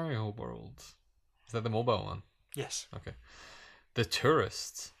 Dr. Mario World. Is that the mobile one? Yes. Okay. The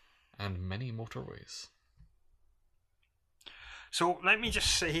Tourists, and Many Motorways. So let me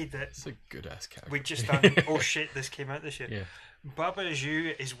just say that It's a good ass category. we just done. Oh shit! This came out this year. Yeah. Baba Is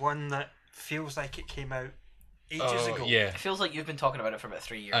You is one that feels like it came out ages ago. Yeah. It feels like you've been talking about it for about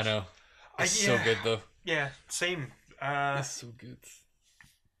 3 years. I know. It's yeah. so good though. Yeah, same. It's so good.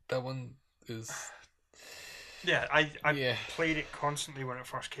 That one is. Yeah, I Yeah. played it constantly when it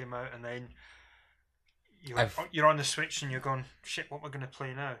first came out, and then I've- you're on the Switch and you're going, shit, what am I going to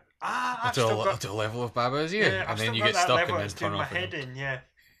play now? I've Up to, still got, up to a level of Baba Is You. yeah, and I've then still you got get that stuck level and then that's turn doing my off head again. in, yeah.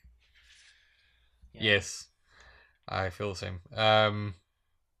 Yeah. Yes. I feel the same.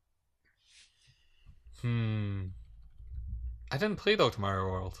 I didn't play Dr. Mario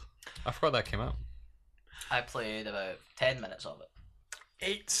World. I forgot that came out. I played about 10 minutes of it.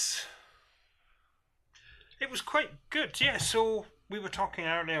 It was quite good, yeah. So we were talking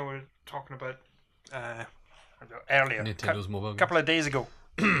earlier. We were talking about earlier, Nintendo's mobile a game. couple of days ago.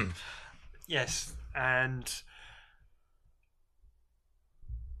 Yes, and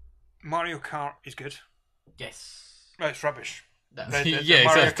Mario Kart is good. Yes. No, it's rubbish. That's The Yeah, he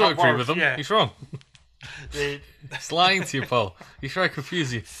Mario says, don't Kart agree World, with him. yeah. He's wrong. The He's lying to you, Paul. He's trying to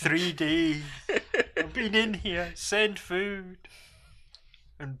confuse you. 3D. I've been in here. Send food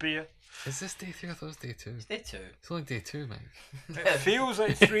and beer. Is this day 3 or thought it was day 2? Day 2. It's only day 2, mate. It feels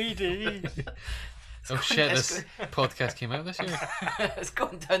like 3D. Oh shit, this podcast came out this year. It's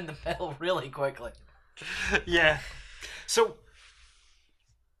going down the middle really quickly. Yeah. So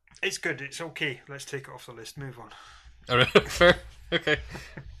it's good. It's okay. Let's take it off the list. Move on. Alright, fair. Okay.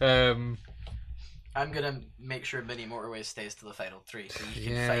 I'm going to make sure Mini Motorways stays to the final 3 so you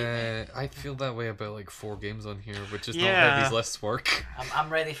can fight me. Yeah, I feel that way about like 4 games on here, which is not Yeah. how these lists work. I'm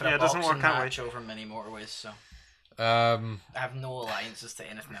ready for Yeah, a it doesn't boxing work that way. match over Mini Motorways, so Does I have no alliances to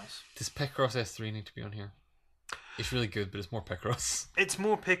anything else. Picross S3 need to be on here? It's really good, but it's more Picross. It's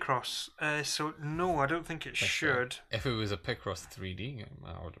more Picross. So no, I don't think it That's should. fair. If it was a Picross 3D game,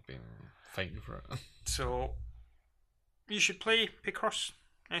 I would have been fighting for it. So you should play Picross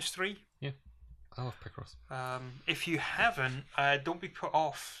S3. I love Picross. If you haven't, don't be put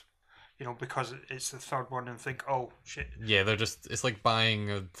off. Because it's the third one and think, oh shit, Yeah, it's like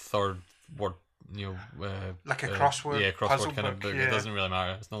buying a third word, like a crossword, yeah, crossword puzzle kind of book, book. yeah. It doesn't really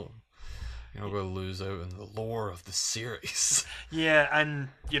matter. It's not, you're not going to lose out in the lore of the series. Yeah, and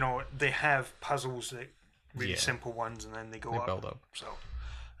they have puzzles that really Yeah. simple ones, and then they go They up. build up. So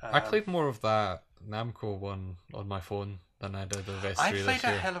I played more of that Namco one on my phone than I did of S3 I this played a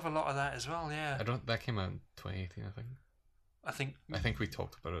year. hell of a lot of that as well. Yeah, That came out in 2018, I think. I think we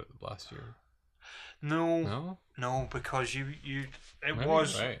talked about it last year. no, No, because it Maybe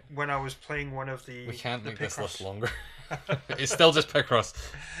was you're right. when I was playing one of the. we can't the make this list Picross. longer. It's still just Picross.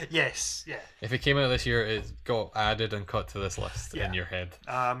 Yes, yeah. If it came out this year, it got added and cut to this list Yeah. in your head.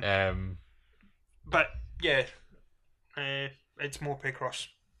 But yeah, it's more Picross.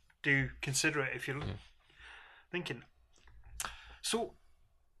 Do consider it if you're thinking. So,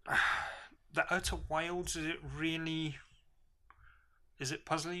 the Outer Wilds, is it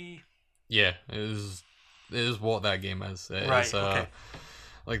puzzly? Yeah, it is what that game is. It Right, is, okay.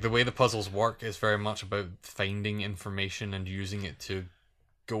 like the way the puzzles work is very much about finding information and using it to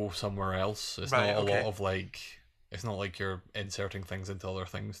go somewhere else. It's Right, not a okay. lot of like. It's not like you're inserting things into other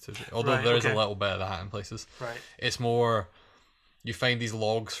things to. Although Right, there is okay. a little bit of that in places. Right. It's more. You find these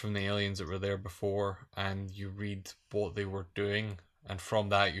logs from the aliens that were there before, and you read what they were doing, and from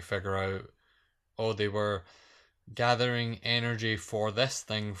that you figure out, oh, they were gathering energy for this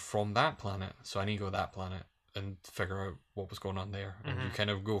thing from that planet, so I need to go to that planet and figure out what was going on there. And you kind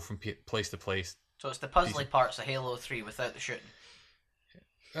of go from place to place. So it's the puzzly parts of Halo 3 without the shooting.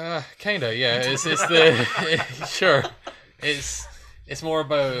 Kinda, yeah. It's the sure. It's more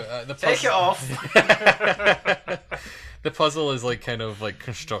about the puzzle. Take it off. The puzzle is like kind of like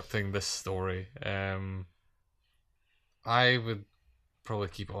constructing this story. I would probably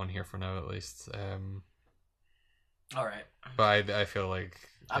keep it on here for now at least. All right. But I feel like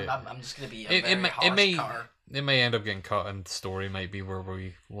I'm just gonna be a it very may harsh cutter. it may end up getting cut, and story might be where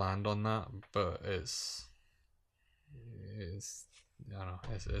we land on that. But it's I don't know.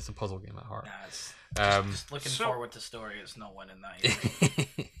 It's a puzzle game at heart. Nah, it's just looking so- forward to story. It's not winning that.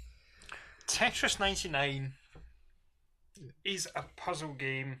 Either. Tetris 99 is a puzzle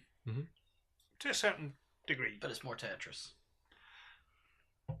game Mhm. to a certain degree. But it's more Tetris.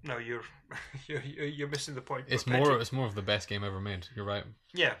 No, you're missing the point. It's But more of the best game ever made. You're right.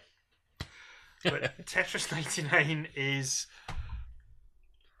 Yeah. But Tetris 99 is...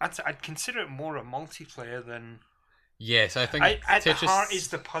 I'd consider it more a multiplayer than... Yes, I think At the Tetris. heart is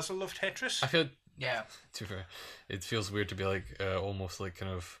the puzzle of Tetris. I feel Yeah. to be fair, it feels weird to be like almost like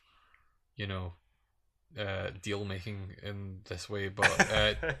kind of, you know, deal making in this way, but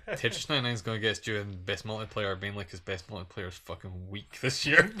Tetris 99 is going to get its due in best multiplayer, mainly because best multiplayer is fucking weak this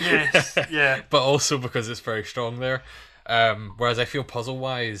year. Yes, yeah. But also because it's very strong there. Whereas I feel puzzle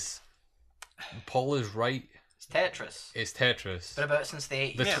wise, Paul is right. It's Tetris. It's Tetris. Been about since the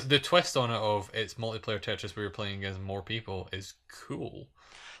 80s. The twist on it of it's multiplayer Tetris where you're playing against more people is cool.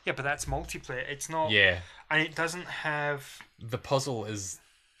 Yeah, but that's multiplayer. It's not... Yeah. And it doesn't have... The puzzle is...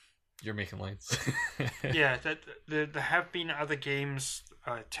 You're making lines. Yeah, there have been other games,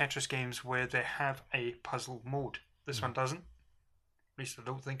 Tetris games, where they have a puzzle mode. This one doesn't. At least I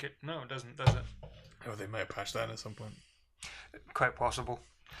don't think it... No, it doesn't, does it? Oh, they might patch that at some point. Quite possible.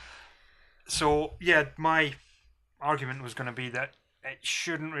 So, yeah, my argument was going to be that it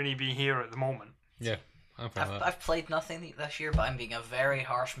shouldn't really be here at the moment. Yeah, I'm fine with that. I've played nothing this year, but I'm being a very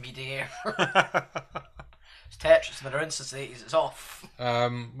harsh mediator. It's Tetris, but around since the 80s, it's off.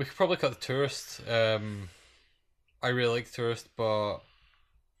 We could probably cut the Tourist. I really like Tourist, but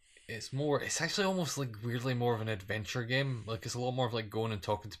it's actually almost like weirdly more of an adventure game. Like it's a lot more of like going and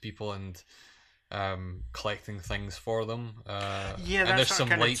talking to people and collecting things for them. Yeah, and there's that's what I some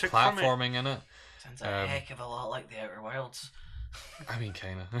kinda light took from it. platforming in it. Sounds a heck of a lot like the Outer Wilds. I mean,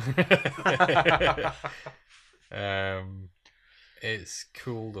 kinda. It's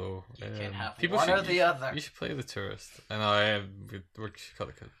cool though. You can have people one should, or the you should- other. You should play the Tourist, and we should cut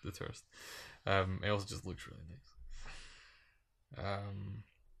the Tourist. It also just looks really nice.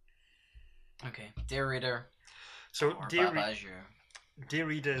 Okay, Dear Reader, So, or dear Baba Azure.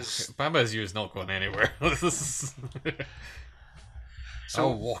 readers, Baba Azure is not going anywhere. So-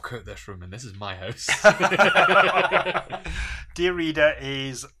 I'll walk out this room, and this is my house. Dear Reader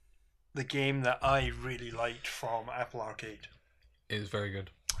is the game that I really liked from Apple Arcade. It is very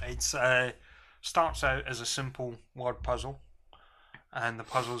good. It's starts out as a simple word puzzle, and the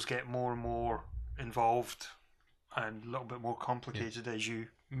puzzles get more and more involved and a little bit more complicated as you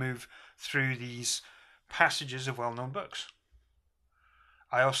move through these passages of well-known books.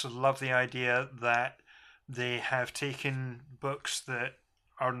 I also love the idea that they have taken books that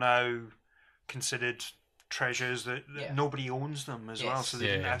are now considered treasures that Yeah. nobody owns them as well. Yes. So they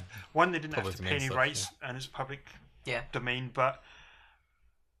Yeah, didn't yeah. have one. They didn't Public have to pay domain any stuff, rights, and it's public Yeah. domain. But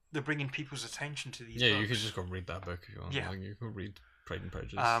they're bringing people's attention to these. Yeah, books. you could just go read that book if you want. Yeah. Like, you could read Pride and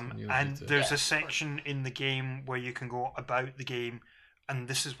Prejudice. You don't And need to- there's Yeah, a section in the game where you can go about the game, and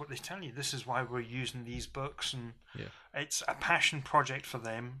this is what they tell you. This is why we're using these books, and Yeah. it's a passion project for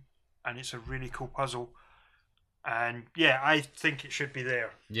them, and it's a really cool puzzle. And yeah, I think it should be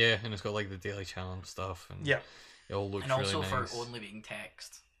there. Yeah, and it's got like the daily challenge stuff, and Yeah, it all looks And also really nice. for only being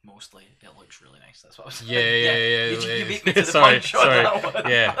text, mostly, it looks really nice. That's what I was Yeah, yeah. You beat me to the sorry, punch on sorry. that one.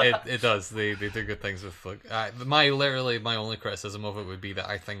 Yeah, it does. They do good things with like my only criticism of it would be that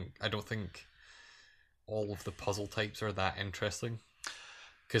I don't think all of the puzzle types are that interesting.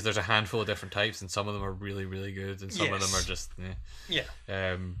 Because there's a handful of different types, and some of them are really, really good, and some of them Yes. are just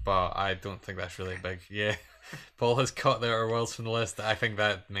yeah. But I don't think that's really big. Yeah, Paul has cut the Outer Worlds from the list. I think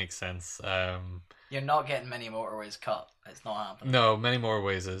that makes sense. You're not getting many motorways cut. It's not happening. No, Many More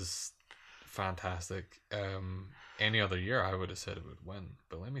Ways is fantastic. Any other year, I would have said it would win.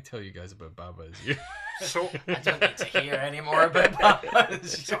 But let me tell you guys about Baba Azure. So, I don't need to hear any more about that.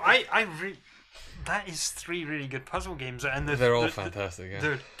 so that is 3 really good puzzle games, and They're all fantastic. Yeah.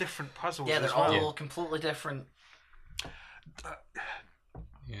 They're different puzzles. Yeah, as they're well. all completely different.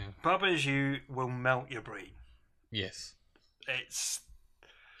 Yeah. Baba Azure will melt your brain. Yes. It's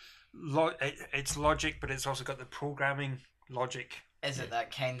it's logic, but it's also got the programming logic. Is it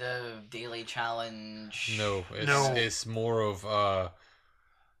that kind of daily challenge? No. It's more of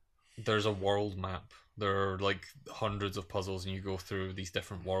there's a world map. There are like hundreds of puzzles, and you go through these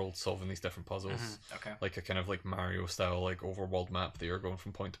different worlds, solving these different puzzles. Mhm. Okay. Like a kind of like Mario style, like overworld map that you're going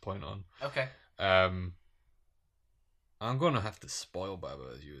from point to point on. Okay. I'm gonna have to spoil Baba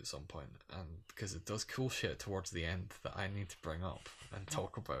Azure at some point, and because it does cool shit towards the end that I need to bring up and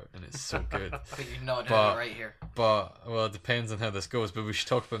talk about, and it's so good. But you're not doing But- it right here. But well, it depends on how this goes. But we should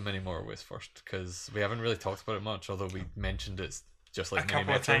talk about Many More Ways first, because we haven't really talked about it much. Although we mentioned it's just like A Mini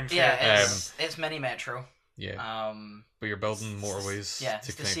couple of Metro. times. Yeah, Um, it's Mini Metro. Yeah. But you're building motorways yeah, to it's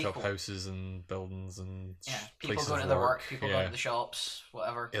the connect up sequel. houses and buildings and Yeah, people places going to of their work, people yeah. going to the shops,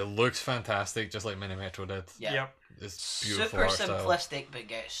 whatever. It looks fantastic, just like Mini Metro did. Yeah. Yep. It's beautiful Super art style. simplistic, but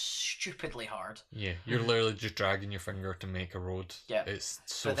gets stupidly hard. Yeah, you're literally just dragging your finger to make a road. Yeah. It's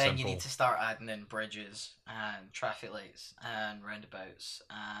so But then simple. you need to start adding in bridges and traffic lights and roundabouts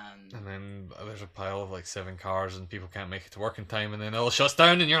and And then there's a pile of like 7 cars and people can't make it to work in time and then it all shuts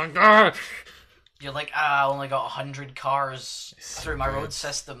down and you're like, ah! you're like, I only got 100 cars It's so through my good. road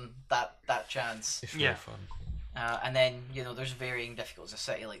system. That chance. It's really Yeah. fun. And then, there's varying difficulties. A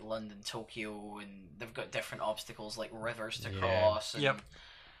city like London, Tokyo, and they've got different obstacles like rivers to Yeah. cross. And, Yep.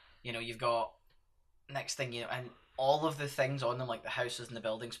 you've got next thing, and all of the things on them, like the houses and the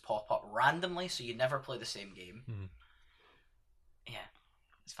buildings, pop up randomly, so you never play the same game. Mhm. Yeah,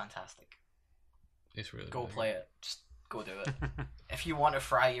 it's fantastic. It's really Go really play it. Just go do it. If you want to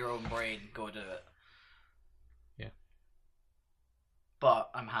fry your own brain, go do it. Yeah. But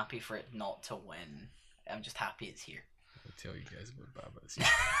I'm happy for it not to win. I'm just happy it's here. I'll tell you guys about Babas.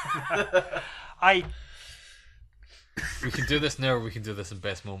 I We can do this now or we can do this in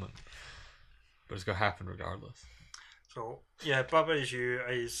best moment. But it's going to happen regardless. so yeah, Baba Is You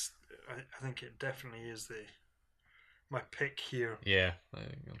is I think it definitely is my pick here. Yeah, I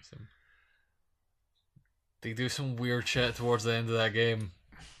think I'm sim. They do some weird shit towards the end of that game.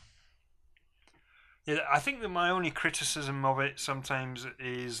 Yeah, I think that my only criticism of it sometimes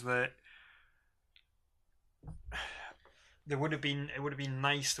is that it would have been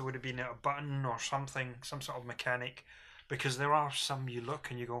nice. There would have been a button or something, some sort of mechanic, because there are some you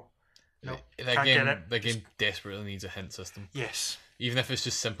look and you go, no, That can't game, get it. that game desperately needs a hint system. Yes, Even if it's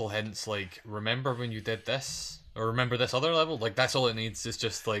just simple hints like, remember when you did this? Or remember this other level? Like, that's all it needs. It's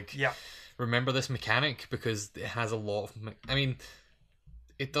just like, yeah, remember this mechanic because it has a lot of... I mean,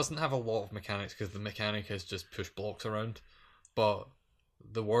 it doesn't have a lot of mechanics because the mechanic is just push blocks around. But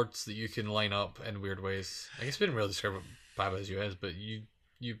the words that you can line up in weird ways... I guess we didn't really describe what Baba Is You is, but you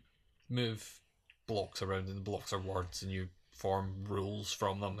move blocks around and the blocks are words and you form rules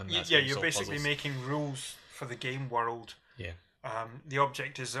from them. And that's how you you're solve basically puzzles. making rules for the game world. Yeah. The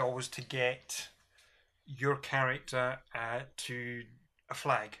object is always to get your character to a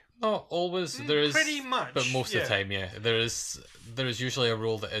flag. Not always. There is pretty much, but most of the yeah. time, yeah. There is usually a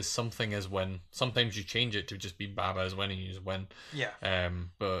rule that is something as win. Sometimes you change it to just be Baba as win and you just win. Yeah.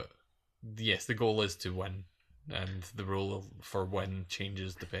 But yes, the goal is to win, and the rule for win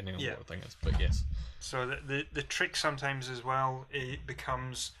changes depending on Yeah. what the thing is. But yes, So the trick sometimes as well, it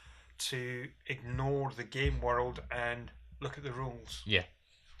becomes to ignore the game world and look at the rules. yeah.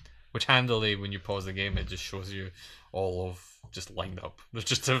 Which handily, when you pause the game, it just shows you all of just lined up. There's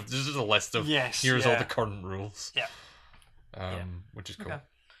just a list of Yes, here's all yeah. the current rules. Yeah. Which is cool. Okay.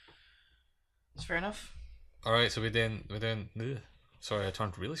 That's fair enough. All right, so we doing. Ugh. Sorry, I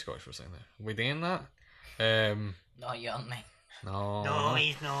turned really Scottish for a second there. We doing that? Not young me. No.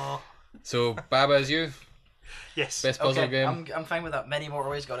 he's no. So Baba Is You, Yes. best puzzle Okay, game. I'm fine with that. Many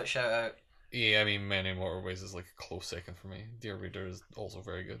Motorways got it shout out. Yeah, I mean, Many Motorways is like a close second for me. Dear Reader is also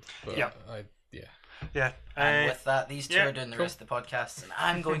very good. But Yeah. Yeah. And with that, these two yeah, are doing the cool. rest of the podcast, and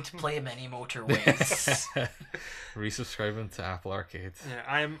I'm going to play Many Motorways. Resubscribing to Apple Arcade.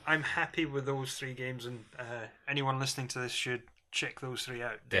 yeah, I'm happy with those 3 games, and anyone listening to this should check those 3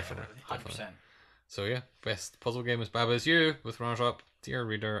 out. Definitely. 100%. So yeah, best puzzle game is Baba Is You with Runners Up, Dear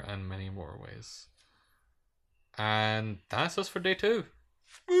Reader, and Many Motorways. And that's us for day 2.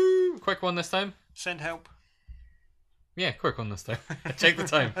 Woo! Quick one this time. Send help. Yeah, quick one this time. Check the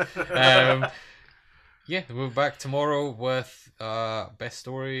time. Yeah, we'll be back tomorrow with best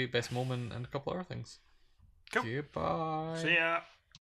story, best moment, and a couple other things. Cool. Goodbye. See ya.